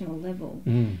emotional level,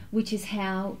 which is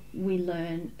how we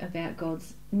learn about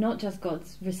not just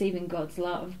receiving God's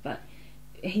love, but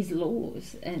his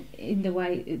laws, and in the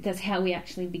way that's how we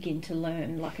actually begin to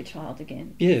learn like a child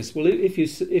again. Yes, well, if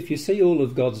you see all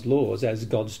of God's laws as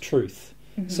God's truth,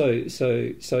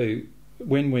 so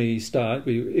when we start,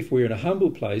 if we're in a humble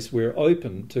place, we're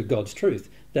open to God's truth.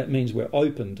 That means we're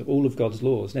open to all of God's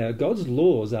laws. Now, God's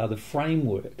laws are the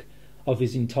framework of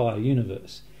his entire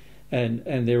universe. And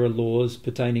there are laws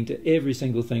pertaining to every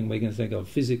single thing we can think of,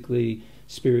 physically,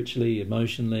 spiritually,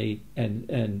 emotionally,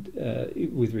 and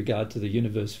with regard to the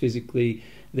universe physically.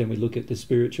 Then we look at the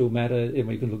spiritual matter, and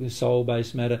we can look at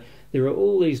soul-based matter. There are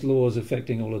all these laws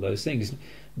affecting all of those things.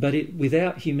 But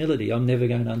without humility, I'm never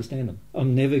going to understand them.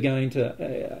 I'm never going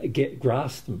to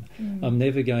grasp them. I'm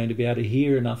never going to be able to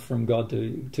hear enough from God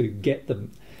to get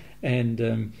them.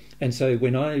 And so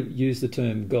when I use the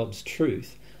term God's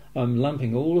truth, I'm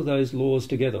lumping all of those laws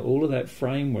together, all of that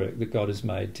framework that God has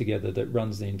made together that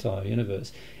runs the entire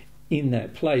universe, in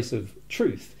that place of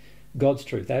truth, God's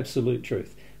truth, absolute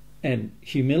truth. And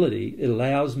humility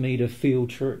allows me to feel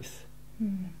truth.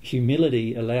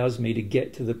 Humility allows me to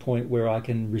get to the point where I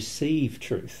can receive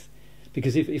truth.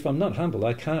 Because if I'm not humble,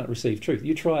 I can't receive truth.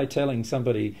 You try telling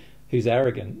somebody who's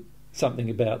arrogant something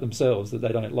about themselves that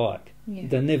they don't like. Yeah.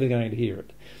 They're never going to hear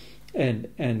it.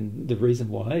 And the reason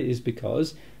why is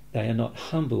because they are not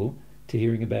humble to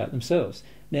hearing about themselves.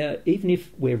 Now, even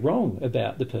if we're wrong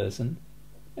about the person,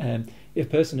 if a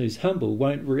person who's humble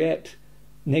won't react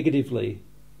negatively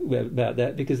about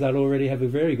that because they'll already have a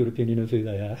very good opinion of who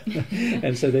they are.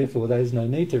 And so therefore there's no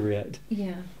need to react.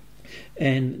 Yeah.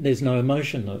 And there's no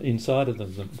emotion inside of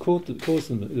them that cause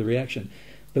them the reaction.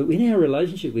 But in our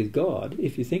relationship with God,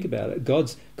 if you think about it,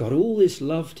 God's got all this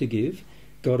love to give,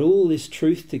 got all this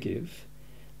truth to give,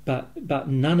 but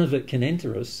none of it can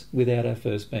enter us without our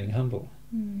first being humble.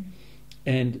 Mm.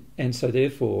 And so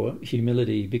therefore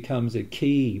humility becomes a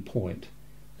key point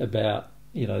about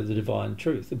the divine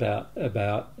truth,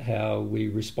 about how we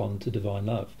respond to divine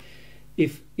love.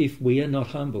 If we are not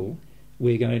humble,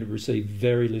 we're going to receive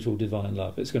very little divine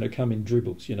love. It's going to come in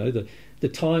dribbles. The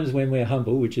times when we're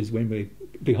humble, which is when we're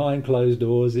behind closed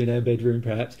doors in our bedroom,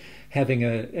 perhaps having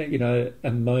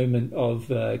a moment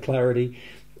of clarity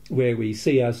where we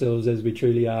see ourselves as we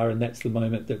truly are, and that's the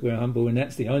moment that we're humble, and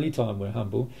that's the only time we're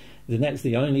humble. Then that's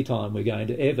the only time we're going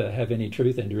to ever have any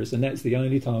truth enter us, and that's the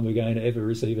only time we're going to ever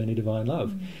receive any divine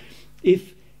love. Mm.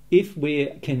 If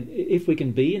we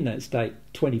can be in that state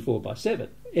 24/7,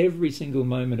 every single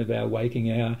moment of our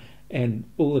waking hour and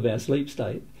all of our sleep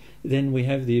state, then we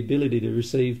have the ability to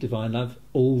receive divine love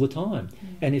all the time. Mm.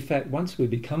 And in fact, once we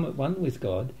become at one with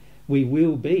God, we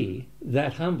will be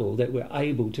that humble that we're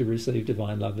able to receive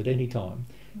divine love at any time,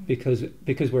 because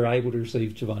we're able to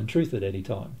receive divine truth at any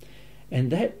time. And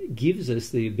that gives us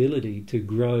the ability to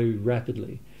grow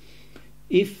rapidly.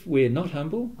 If we're not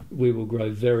humble, we will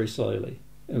grow very slowly.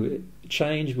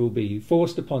 Change will be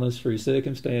forced upon us through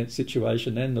circumstance,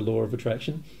 situation, and the law of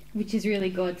attraction. Which is really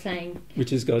God saying,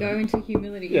 God, go into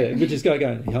humility. Yeah, which is God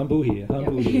going, humble here,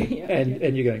 humble here. Yeah,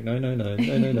 and you're going, no.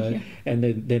 Yeah. And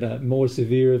then a more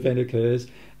severe event occurs,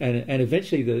 and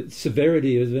eventually the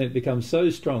severity of the event becomes so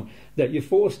strong that you're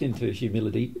forced into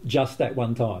humility just that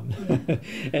one time. Yeah.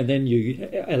 And then you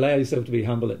allow yourself to be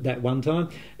humble at that one time,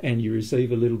 and you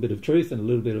receive a little bit of truth and a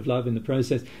little bit of love in the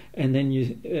process. And then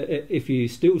if you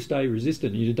still stay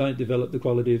resistant and you don't develop the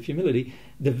quality of humility,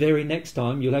 the very next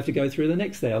time you'll have to go through the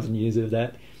next 1,000 years of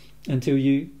that until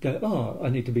you go, oh, I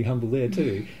need to be humble there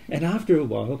too. And after a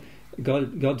while,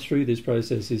 God through this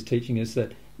process is teaching us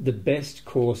that the best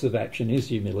course of action is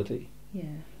humility. Yeah.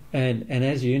 And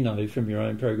as you know from your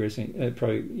own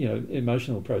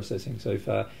emotional processing so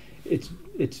far,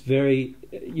 it's very,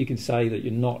 you can say that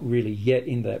you're not really yet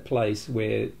in that place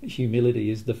where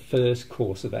humility is the first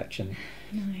course of action.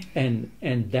 No.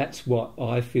 And that's what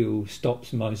I feel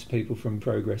stops most people from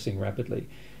progressing rapidly.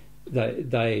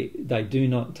 They do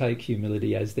not take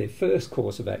humility as their first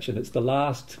course of action. It's the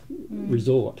last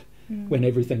resort when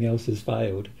everything else has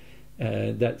failed.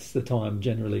 That's the time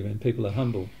generally when people are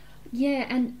humble. Yeah,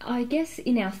 and I guess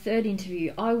in our third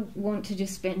interview, I want to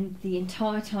just spend the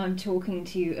entire time talking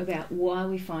to you about why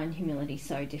we find humility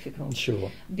so difficult.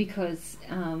 Sure. Because,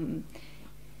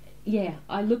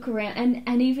 I look around,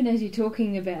 and even as you're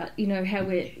talking about, how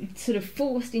we're sort of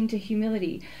forced into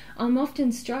humility, I'm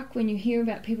often struck when you hear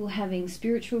about people having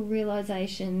spiritual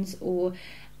realizations or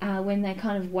when they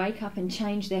kind of wake up and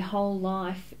change their whole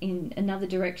life in another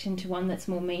direction to one that's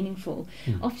more meaningful.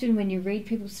 Often when you read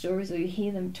people's stories or you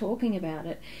hear them talking about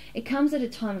it, it comes at a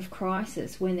time of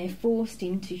crisis when they're forced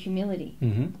into humility.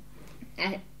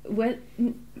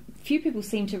 Few people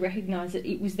seem to recognise that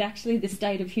it was actually the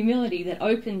state of humility that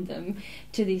opened them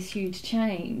to this huge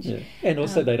change. Yeah. And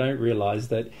also they don't realise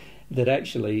that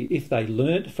actually if they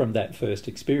learnt from that first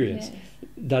experience,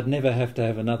 they'd never have to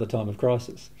have another time of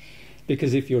crisis.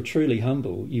 Because if you're truly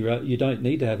humble, you don't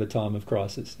need to have a time of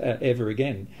crisis ever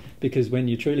again. Because when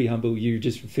you're truly humble, you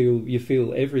just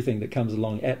feel everything that comes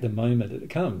along at the moment that it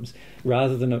comes,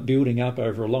 rather than it building up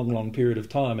over a long period of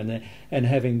time and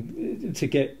having to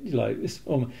get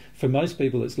for most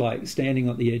people it's like standing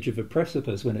on the edge of a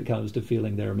precipice when it comes to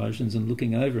feeling their emotions and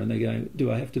looking over and they're going,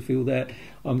 do I have to feel that?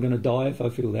 I'm going to die if I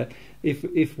feel that.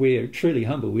 If we're truly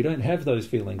humble, we don't have those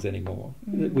feelings anymore.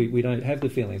 We don't have the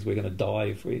feelings we're going to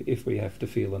die if we have to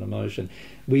feel an emotion.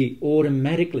 We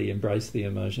automatically embrace the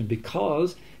emotion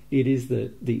because it is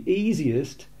the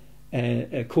easiest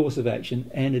course of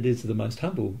action, and it is the most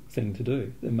humble thing to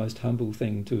do. The most humble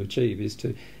thing to achieve is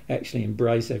to actually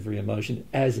embrace every emotion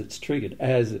as it's triggered,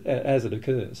 as it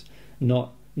occurs,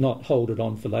 not hold it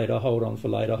on for later, hold on for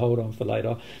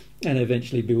later, and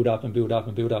eventually build up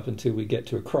until we get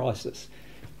to a crisis.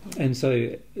 And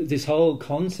so this whole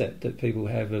concept that people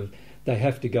have of they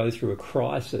have to go through a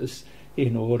crisis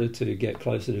in order to get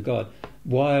closer to God,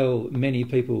 while many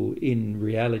people in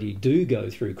reality do go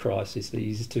through crises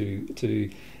to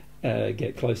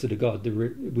get closer to God. The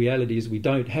reality is we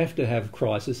don't have to have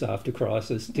crisis after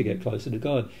crisis to get closer to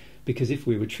God, because if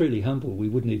we were truly humble, we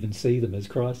wouldn't even see them as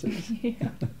crises. Yeah.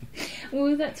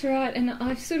 Well, that's right. And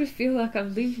I sort of feel like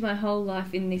I've lived my whole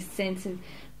life in this sense of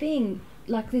being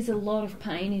like there's a lot of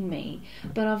pain in me,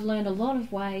 but I've learned a lot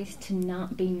of ways to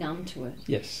be numb to it.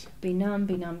 Yes. Be numb.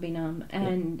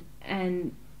 And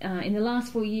in the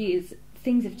last 4 years,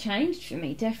 things have changed for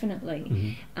me,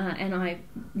 definitely. And I'm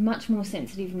much more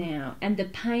sensitive now. And the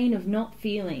pain of not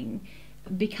feeling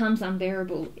becomes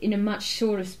unbearable in a much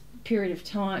shorter period of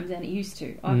time than it used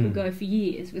to. I could go for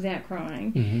years without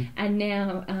crying. And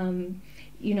now,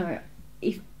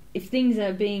 if things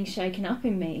are being shaken up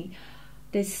in me,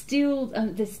 there's still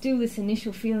this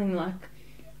initial feeling like,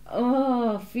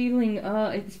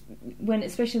 it's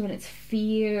especially when it's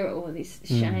fear or this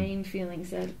shame feelings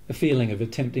that a feeling of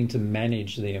attempting to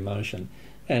manage the emotion,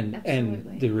 and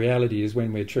the reality is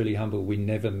when we're truly humble, we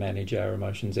never manage our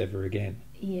emotions ever again.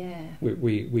 Yeah,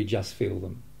 we just feel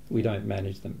them. We don't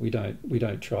manage them. We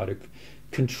don't try to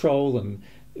control them.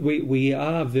 We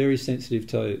are very sensitive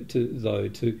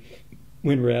to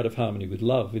when we're out of harmony with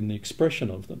love in the expression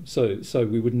of them. So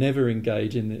we would never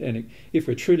engage in and if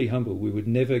we're truly humble, we would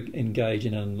never engage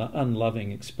in an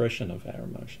unloving expression of our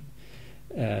emotion.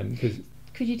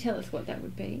 Could you tell us what that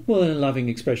would be? Well, an unloving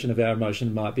expression of our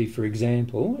emotion might be, for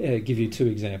example, give you two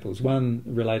examples. One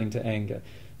relating to anger.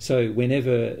 So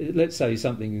whenever, let's say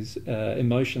something's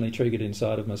emotionally triggered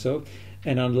inside of myself,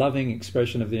 an unloving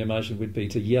expression of the emotion would be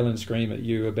to yell and scream at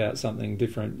you about something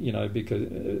different, because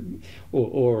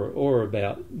or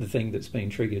about the thing that's been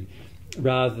triggered,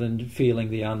 rather than feeling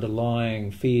the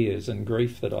underlying fears and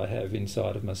grief that I have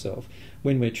inside of myself.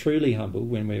 When we're truly humble,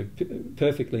 when we're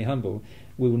perfectly humble,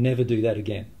 we will never do that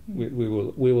again. We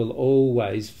will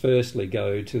always firstly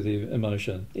go to the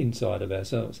emotion inside of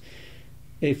ourselves.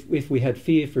 If we had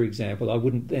fear, for example, I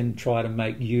wouldn't then try to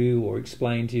make you or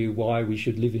explain to you why we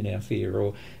should live in our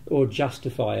fear or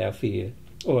justify our fear,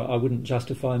 or I wouldn't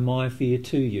justify my fear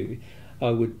to you. I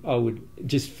would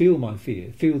just feel my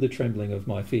fear, feel the trembling of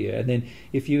my fear, and then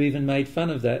if you even made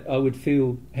fun of that, I would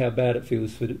feel how bad it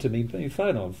feels to me being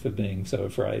fun of for being so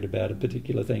afraid about a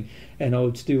particular thing, and I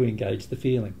would still engage the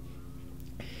feeling.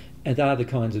 And they are the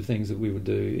kinds of things that we would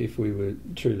do if we were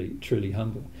truly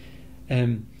humble.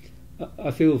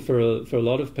 I feel for a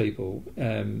lot of people,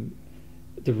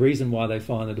 the reason why they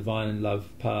find the divine love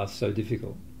path so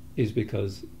difficult is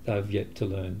because they've yet to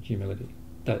learn humility.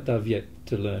 They've yet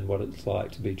to learn what it's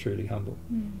like to be truly humble.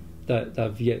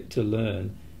 They've yet to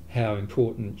learn how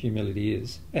important humility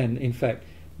is. And in fact,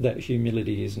 that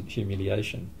humility isn't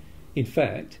humiliation. In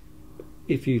fact,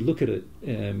 if you look at it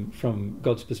from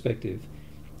God's perspective,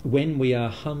 when we are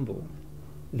humble,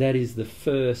 that is the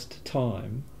first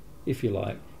time, if you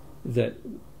like, that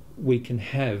we can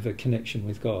have a connection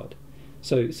with God.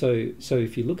 So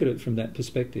if you look at it from that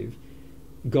perspective,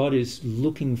 God is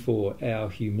looking for our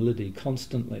humility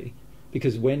constantly,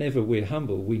 because whenever we're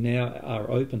humble, we now are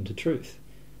open to truth,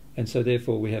 and so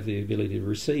therefore we have the ability to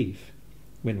receive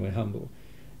when we're humble.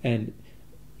 And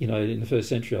in the first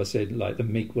century, I said like the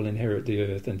meek will inherit the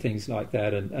earth and things like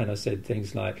that, and I said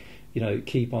things like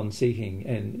keep on seeking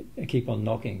and keep on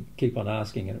knocking, keep on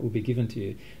asking, and it will be given to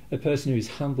you. A person who is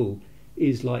humble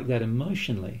is like that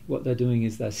emotionally. What they're doing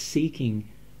is they're seeking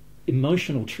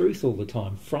emotional truth all the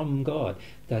time from God.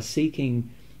 They're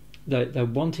seeking, they're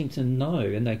wanting to know,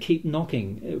 and they keep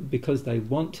knocking because they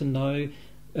want to know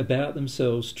about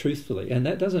themselves truthfully. And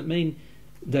that doesn't mean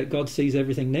that God sees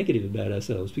everything negative about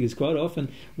ourselves, because quite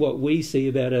often what we see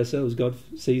about ourselves, God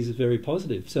sees as very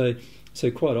positive. So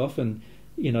quite often,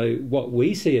 what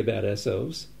we see about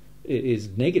ourselves is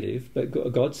negative,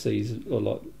 but God sees a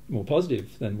lot more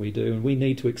positive than we do, and we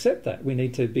need to accept that. We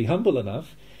need to be humble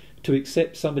enough to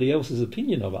accept somebody else's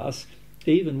opinion of us,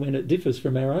 even when it differs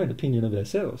from our own opinion of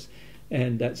ourselves.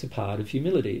 And that's a part of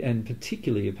humility, and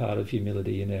particularly a part of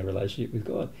humility in our relationship with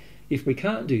God. If we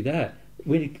can't do that,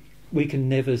 we can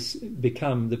never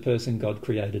become the person God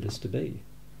created us to be.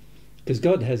 Because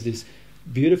God has this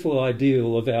beautiful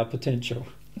ideal of our potential,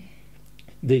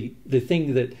 the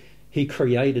thing that He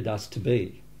created us to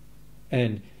be.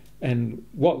 And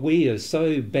what we are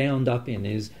so bound up in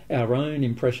is our own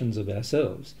impressions of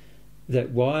ourselves,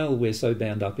 that while we're so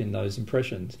bound up in those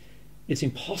impressions, it's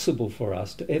impossible for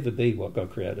us to ever be what God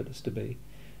created us to be.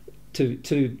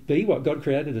 To be what God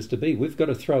created us to be, we've got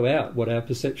to throw out what our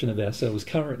perception of ourselves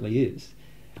currently is.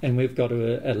 And we've got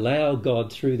to allow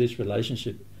God through this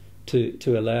relationship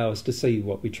to allow us to see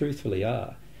what we truthfully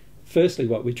are. Firstly,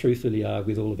 what we truthfully are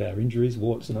with all of our injuries,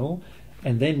 warts and all,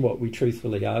 and then what we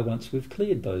truthfully are once we've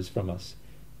cleared those from us.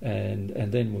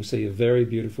 and then we'll see a very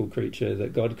beautiful creature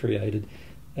that God created,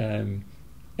 and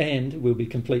we'll be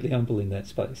completely humble in that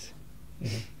space.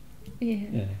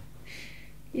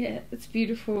 Yeah, it's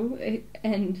beautiful,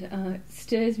 and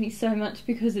stirs me so much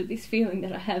because of this feeling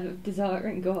that I have of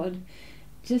desiring God.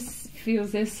 Just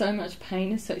feels there's so much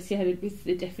pain associated with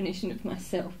the definition of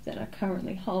myself that I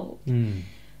currently hold.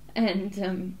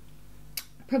 And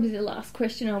probably the last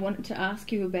question I wanted to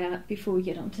ask you about before we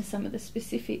get on to some of the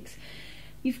specifics,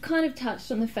 you've kind of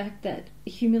touched on the fact that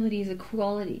humility is a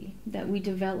quality that we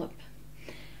develop.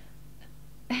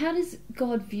 How does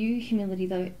God view humility,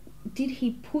 though? Did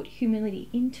he put humility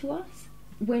into us?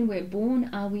 When we're born,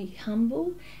 are we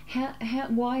humble?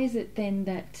 Why is it then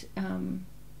that,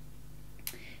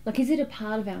 is it a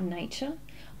part of our nature,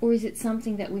 or is it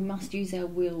something that we must use our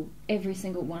will, every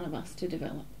single one of us, to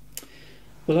develop?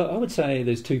 Well, I would say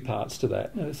there's two parts to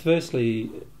that. Firstly,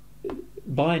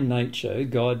 by nature,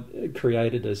 God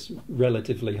created us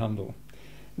relatively humble.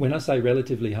 When I say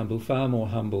relatively humble, far more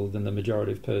humble than the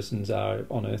majority of persons are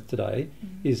on earth today,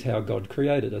 is how God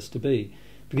created us to be.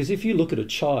 Because if you look at a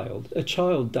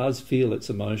child does feel its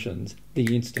emotions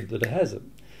the instant that it has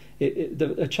them.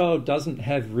 A child doesn't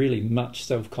have really much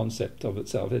self-concept of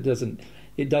itself. It's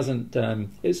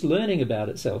learning about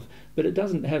itself, but it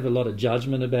doesn't have a lot of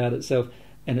judgment about itself,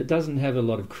 and it doesn't have a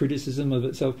lot of criticism of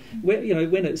itself.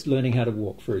 When it's learning how to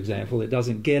walk, for example, it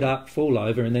doesn't get up, fall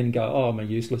over, and then go, "Oh, I'm a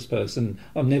useless person.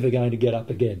 I'm never going to get up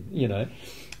again."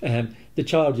 The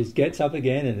child just gets up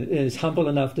again and is humble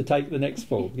enough to take the next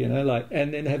fall.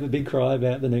 And then have a big cry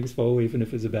about the next fall, even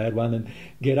if it's a bad one, and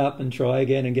get up and try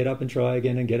again, and get up and try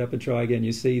again, and get up and try again.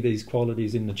 You see these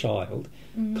qualities in the child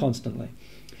constantly.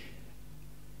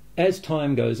 As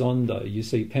time goes on, though, you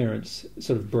see parents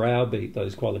sort of browbeat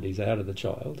those qualities out of the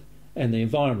child, and the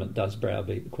environment does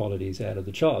browbeat the qualities out of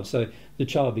the child. So the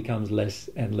child becomes less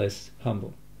and less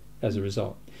humble as a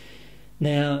result.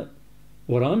 Now,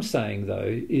 what I'm saying,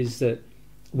 though, is that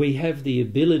we have the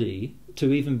ability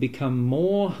to even become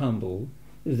more humble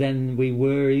than we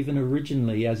were even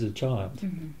originally as a child.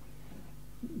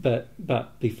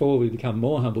 But before we become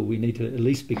more humble, we need to at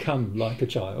least become like a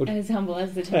child, as humble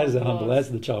as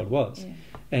the child was. Yeah.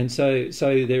 And so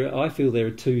I feel there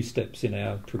are two steps in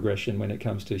our progression when it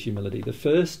comes to humility. The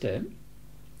first step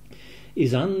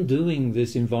is undoing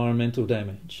this environmental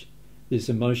damage, this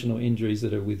emotional injuries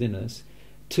that are within us,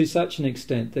 to such an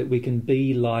extent that we can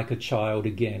be like a child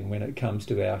again when it comes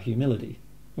to our humility,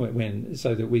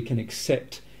 so that we can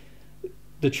accept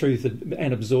the truth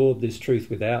and absorb this truth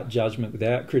without judgment,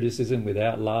 without criticism,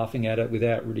 without laughing at it,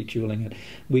 without ridiculing it.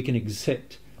 We can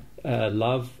accept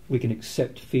love, we can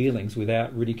accept feelings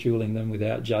without ridiculing them,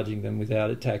 without judging them,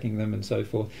 without attacking them, and so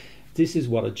forth. This is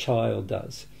what a child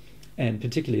does, and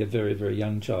particularly a very, very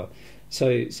young child.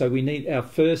 So we need, our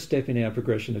first step in our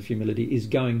progression of humility is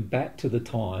going back to the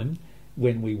time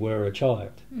when we were a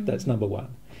child. That's number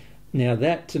one. Now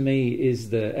that to me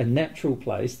is a natural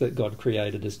place that God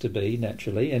created us to be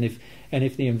naturally, and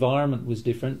if the environment was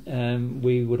different,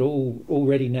 we would all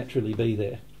already naturally be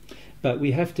there. But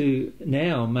we have to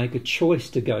now make a choice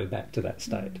to go back to that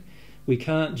state. We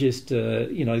can't just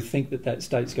think that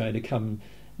state's going to come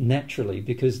naturally,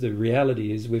 because the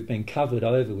reality is we've been covered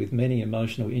over with many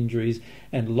emotional injuries,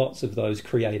 and lots of those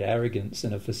create arrogance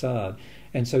and a facade.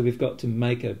 And so we've got to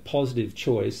make a positive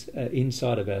choice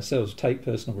inside of ourselves, take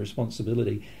personal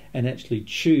responsibility, and actually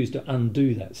choose to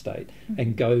undo that state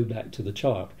and go back to the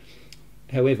child.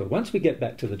 However, once we get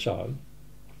back to the child,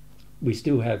 we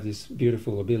still have this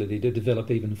beautiful ability to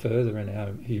develop even further in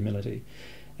our humility.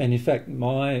 And in fact,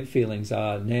 my feelings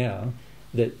are now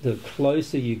that the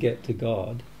closer you get to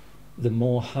God, the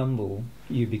more humble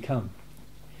you become.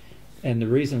 And the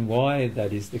reason why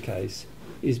that is the case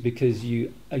is because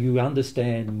you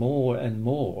understand more and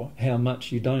more how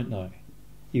much you don't know.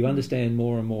 You understand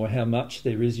more and more how much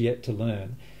there is yet to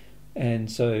learn, and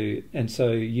so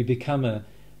you become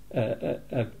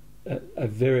a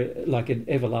very like an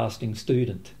everlasting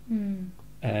student,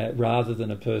 rather than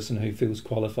a person who feels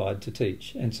qualified to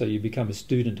teach. And so you become a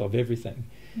student of everything.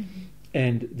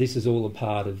 And this is all a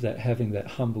part of that, having that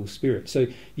humble spirit. So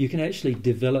you can actually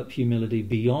develop humility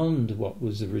beyond what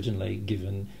was originally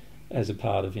given as a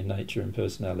part of your nature and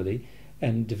personality,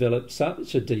 and develop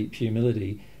such a deep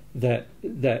humility that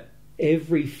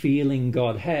every feeling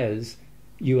God has,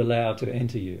 you allow to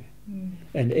enter you.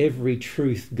 And every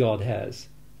truth God has,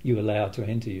 you allow to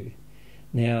enter you.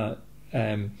 Now,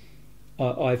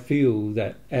 I feel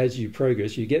that as you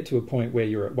progress, you get to a point where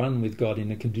you're at one with God in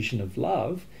a condition of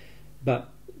love,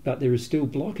 but there are still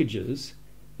blockages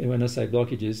And when I say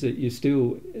blockages, that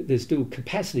there's still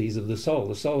capacities of the soul.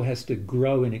 The soul has to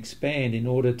grow and expand in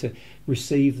order to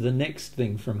receive the next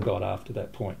thing from God after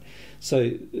that point. So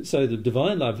the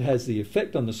divine love has the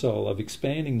effect on the soul of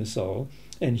expanding the soul,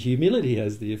 and humility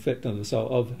has the effect on the soul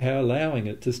of how allowing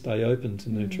it to stay open to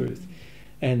new truth.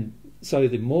 And so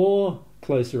the more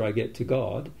closer I get to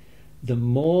God, the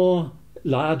more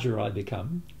larger I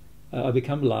become. I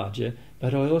become larger,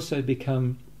 but I also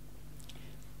become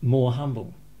more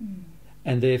humble,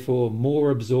 and therefore more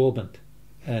absorbent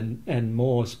and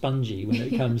more spongy when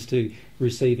it comes to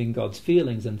receiving God's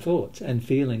feelings and thoughts and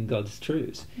feeling God's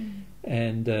truths.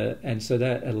 And so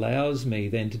that allows me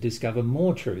then to discover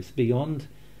more truth beyond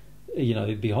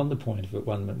the point of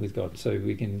at-one-ment with God. So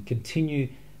we can continue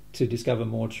to discover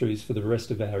more truths for the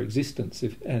rest of our existence.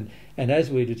 And as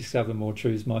we discover more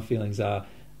truths, my feelings are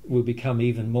we'll become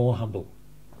even more humble.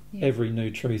 Yeah. Every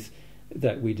new truth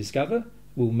that we discover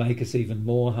will make us even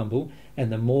more humble,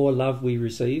 and the more love we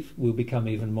receive, we'll become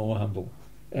even more humble.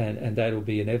 And that'll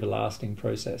be an everlasting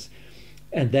process.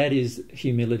 And that is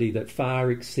humility that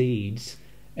far exceeds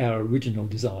our original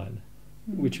design,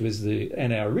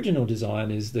 and our original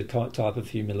design is the type of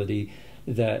humility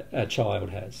that a child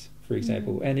has, for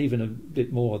example, and even a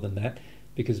bit more than that,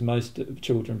 because most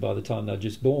children, by the time they're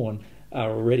just born,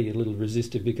 are already a little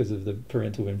resistive because of the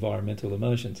parental environmental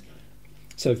emotions.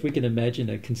 So if we can imagine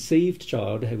a conceived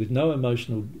child with no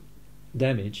emotional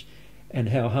damage and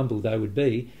how humble they would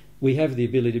be, we have the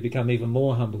ability to become even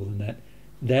more humble than that.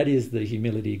 That is the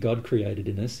humility God created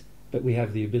in us, but we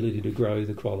have the ability to grow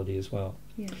the quality as well.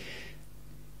 Yeah.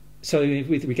 So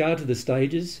with regard to the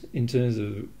stages in terms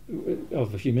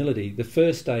of humility, the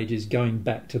first stage is going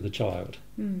back to the child.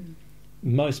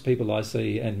 Most people I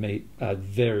see and meet are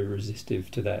very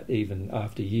resistive to that, even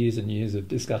after years and years of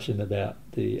discussion about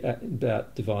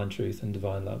divine truth and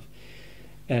divine love.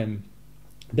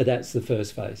 But that's the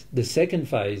first phase. The second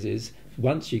phase is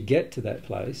once you get to that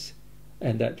place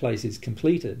and that place is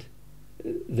completed,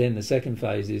 then the second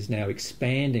phase is now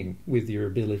expanding with your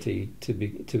ability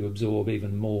to absorb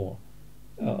even more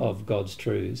of God's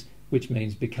truths, which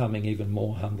means becoming even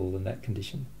more humble in that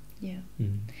condition. Yeah.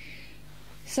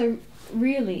 So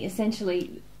really,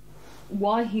 essentially,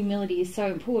 why humility is so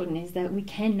important is that we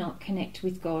cannot connect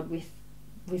with God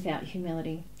without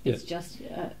humility. It's just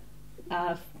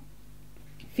a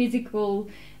physical,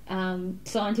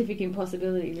 scientific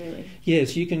impossibility, really.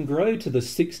 Yes, you can grow to the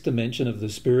sixth dimension of the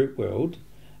spirit world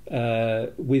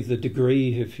with a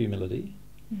degree of humility,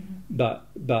 but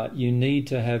you need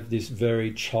to have this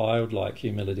very childlike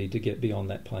humility to get beyond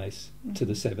that place to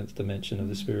the seventh dimension of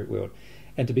the spirit world.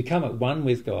 And to become at one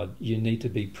with God, you need to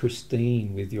be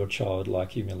pristine with your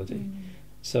childlike humility.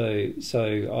 So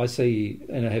I see,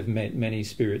 and I have met many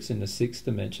spirits in the sixth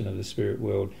dimension of the spirit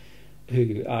world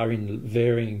who are in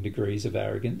varying degrees of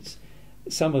arrogance.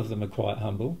 Some of them are quite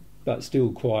humble, but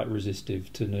still quite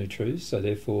resistive to new truths, so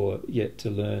therefore yet to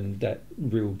learn that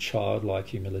real childlike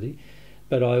humility.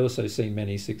 But I also see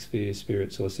many sixth-sphere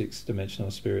spirits or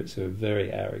sixth-dimensional spirits who are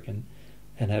very arrogant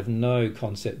and have no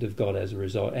concept of God as a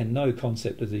result, and no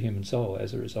concept of the human soul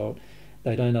as a result.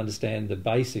 They don't understand the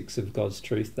basics of God's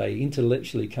truth. They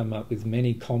intellectually come up with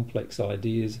many complex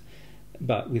ideas,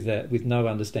 but with no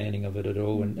understanding of it at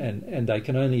all, and they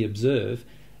can only observe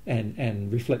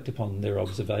and reflect upon their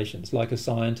observations, like a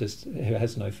scientist who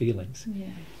has no feelings. Yeah.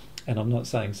 And I'm not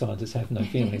saying scientists have no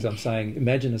feelings. I'm saying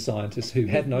imagine a scientist who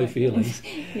had no feelings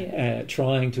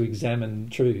trying to examine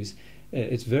truths.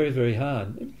 It's very, very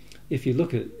hard. If you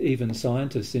look at even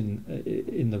scientists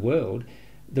in the world,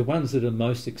 the ones that are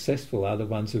most successful are the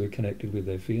ones who are connected with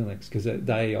their feelings, because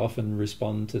they often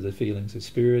respond to the feelings of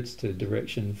spirits, to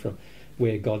direction from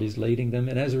where God is leading them,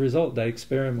 and as a result they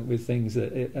experiment with things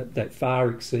that far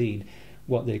exceed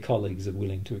what their colleagues are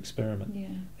willing to experiment. Yeah.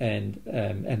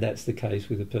 And that's the case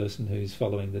with a person who's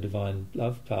following the divine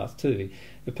love path too.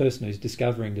 A person who's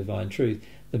discovering divine truth,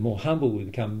 the more humble we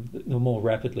become, the more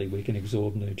rapidly we can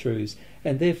absorb new truths,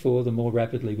 and therefore the more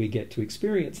rapidly we get to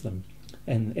experience them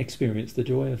and experience the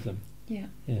joy of them. Yeah.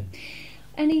 Yeah.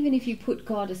 And even if you put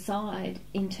God aside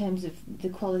in terms of the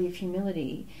quality of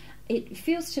humility, it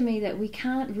feels to me that we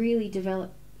can't really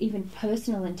develop even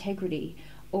personal integrity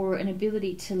or an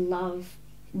ability to love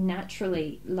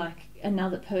naturally like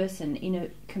another person in a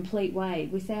complete way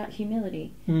without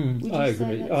humility. I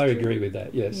agree with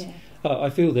that, yes. Yeah. I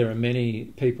feel there are many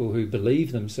people who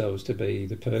believe themselves to be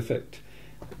the perfect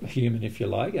human, if you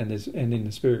like, and in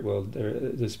the spirit world,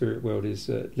 the spirit world is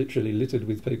literally littered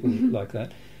with people like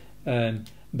that.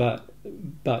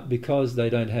 But because they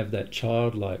don't have that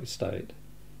childlike state,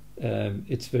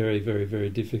 it's very, very, very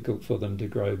difficult for them to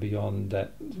grow beyond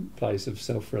that place of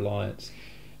self-reliance.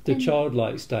 The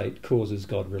childlike state causes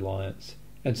God reliance.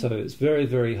 And so it's very,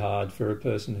 very hard for a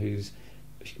person who's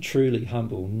truly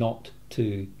humble not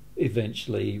to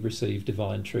eventually receive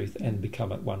divine truth and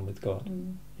become at one with God.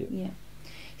 Yep. Yeah.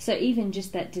 So even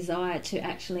just that desire to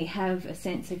actually have a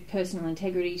sense of personal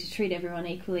integrity, to treat everyone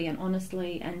equally and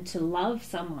honestly, and to love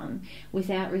someone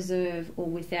without reserve or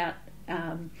without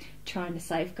trying to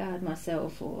safeguard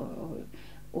myself or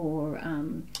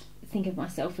think of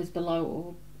myself as below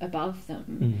or above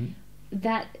them,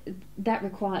 that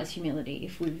requires humility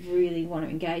if we really want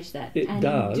to engage that. It and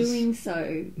does, in doing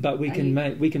so, but we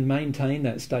can maintain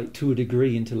that state to a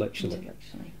degree intellectually.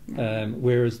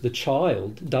 Whereas the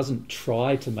child doesn't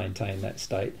try to maintain that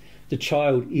state. The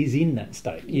child is in that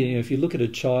state. You know, if you look at a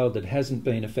child that hasn't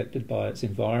been affected by its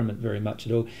environment very much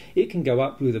at all, it can go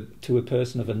up to a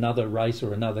person of another race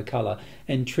or another colour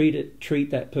and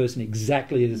treat that person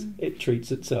exactly as it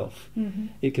treats itself.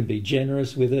 It can be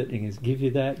generous with it. It can give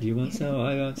you that. Do you want some?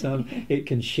 I want some. It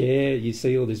can share. You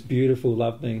see all this beautiful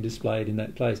love being displayed in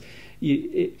that place.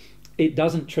 It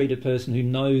doesn't treat a person who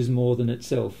knows more than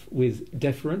itself with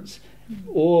deference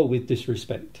or with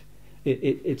disrespect.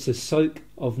 It's a soak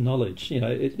of knowledge. You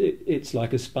know, it's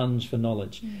like a sponge for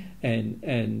knowledge, and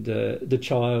the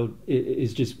child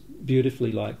is just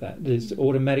beautifully like that. It's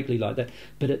automatically like that,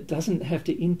 but it doesn't have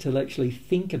to intellectually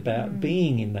think about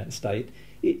being in that state.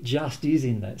 It just is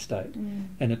in that state.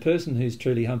 And a person who's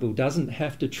truly humble doesn't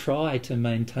have to try to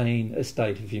maintain a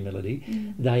state of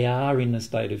humility. They are in a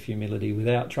state of humility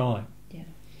without trying. Yeah.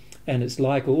 And it's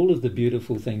like all of the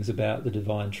beautiful things about the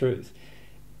divine truth.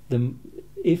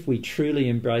 If we truly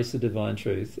embrace the divine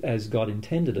truth as God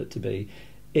intended it to be,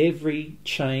 every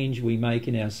change we make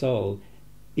in our soul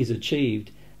is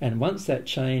achieved, and once that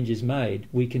change is made,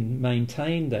 we can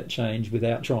maintain that change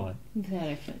without trying. Without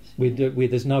effort. Where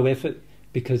there's no effort,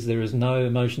 because there is no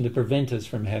emotion to prevent us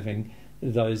from having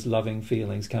those loving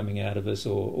feelings coming out of us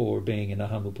or being in a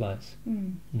humble place.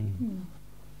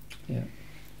 Yeah.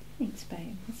 Thanks,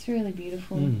 babe. That's really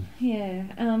beautiful.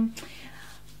 Yeah.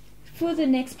 For the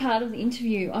next part of the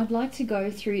interview, I'd like to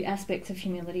go through aspects of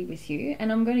humility with you,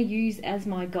 and I'm going to use as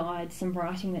my guide some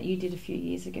writing that you did a few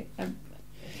years ago.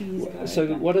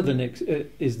 So, what are the next?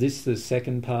 Is this the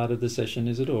second part of the session?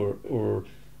 Is it, or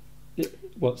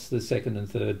what's the second and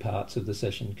third parts of the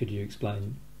session? Could you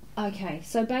explain? Okay,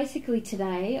 so basically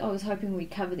today I was hoping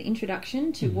we'd cover the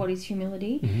introduction to what is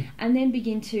humility, and then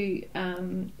begin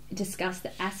to discuss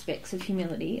the aspects of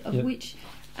humility, of which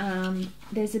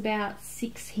there's about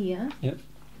 6 here.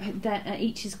 That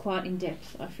each is quite in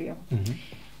depth, I feel.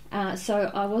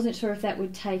 So I wasn't sure if that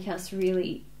would take us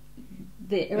really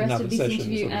the rest of this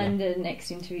interview and the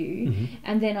next interview,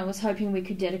 and then I was hoping we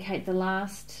could dedicate the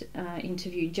last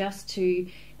interview just to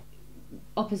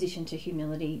opposition to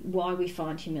humility, why we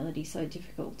find humility so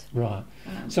difficult. Right.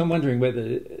 So I'm wondering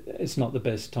whether it's not the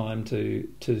best time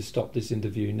to stop this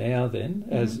interview now then,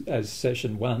 as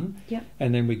session 1,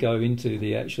 and then we go into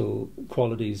the actual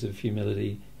qualities of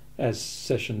humility as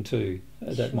session 2.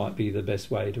 That might be the best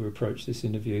way to approach this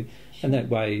interview. And that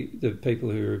way the people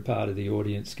who are part of the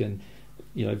audience can,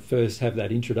 first have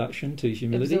that introduction to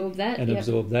humility.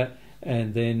 Absorb that.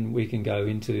 And then we can go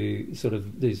into sort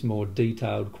of these more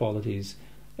detailed qualities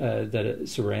that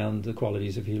surround the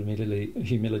qualities of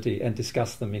humility and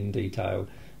discuss them in detail,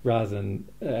 rather than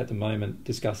at the moment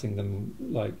discussing them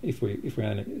like if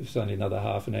it's only another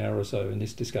half an hour or so in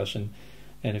this discussion,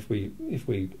 and if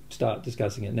we start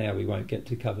discussing it now, we won't get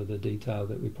to cover the detail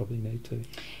that we probably need to.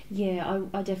 Yeah,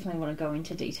 I definitely want to go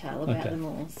into detail about them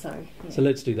all. So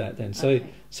let's do that then. So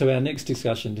our next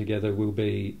discussion together will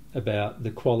be about the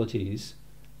qualities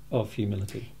of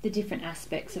humility. The different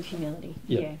aspects of humility.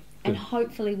 Yep. Yeah. And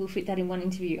hopefully we'll fit that in one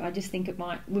interview. I just think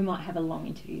we might have a long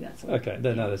interview, that's all. Okay,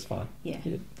 no, that's fine. Yeah.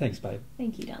 Thanks, babe.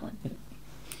 Thank you, darling. Yeah.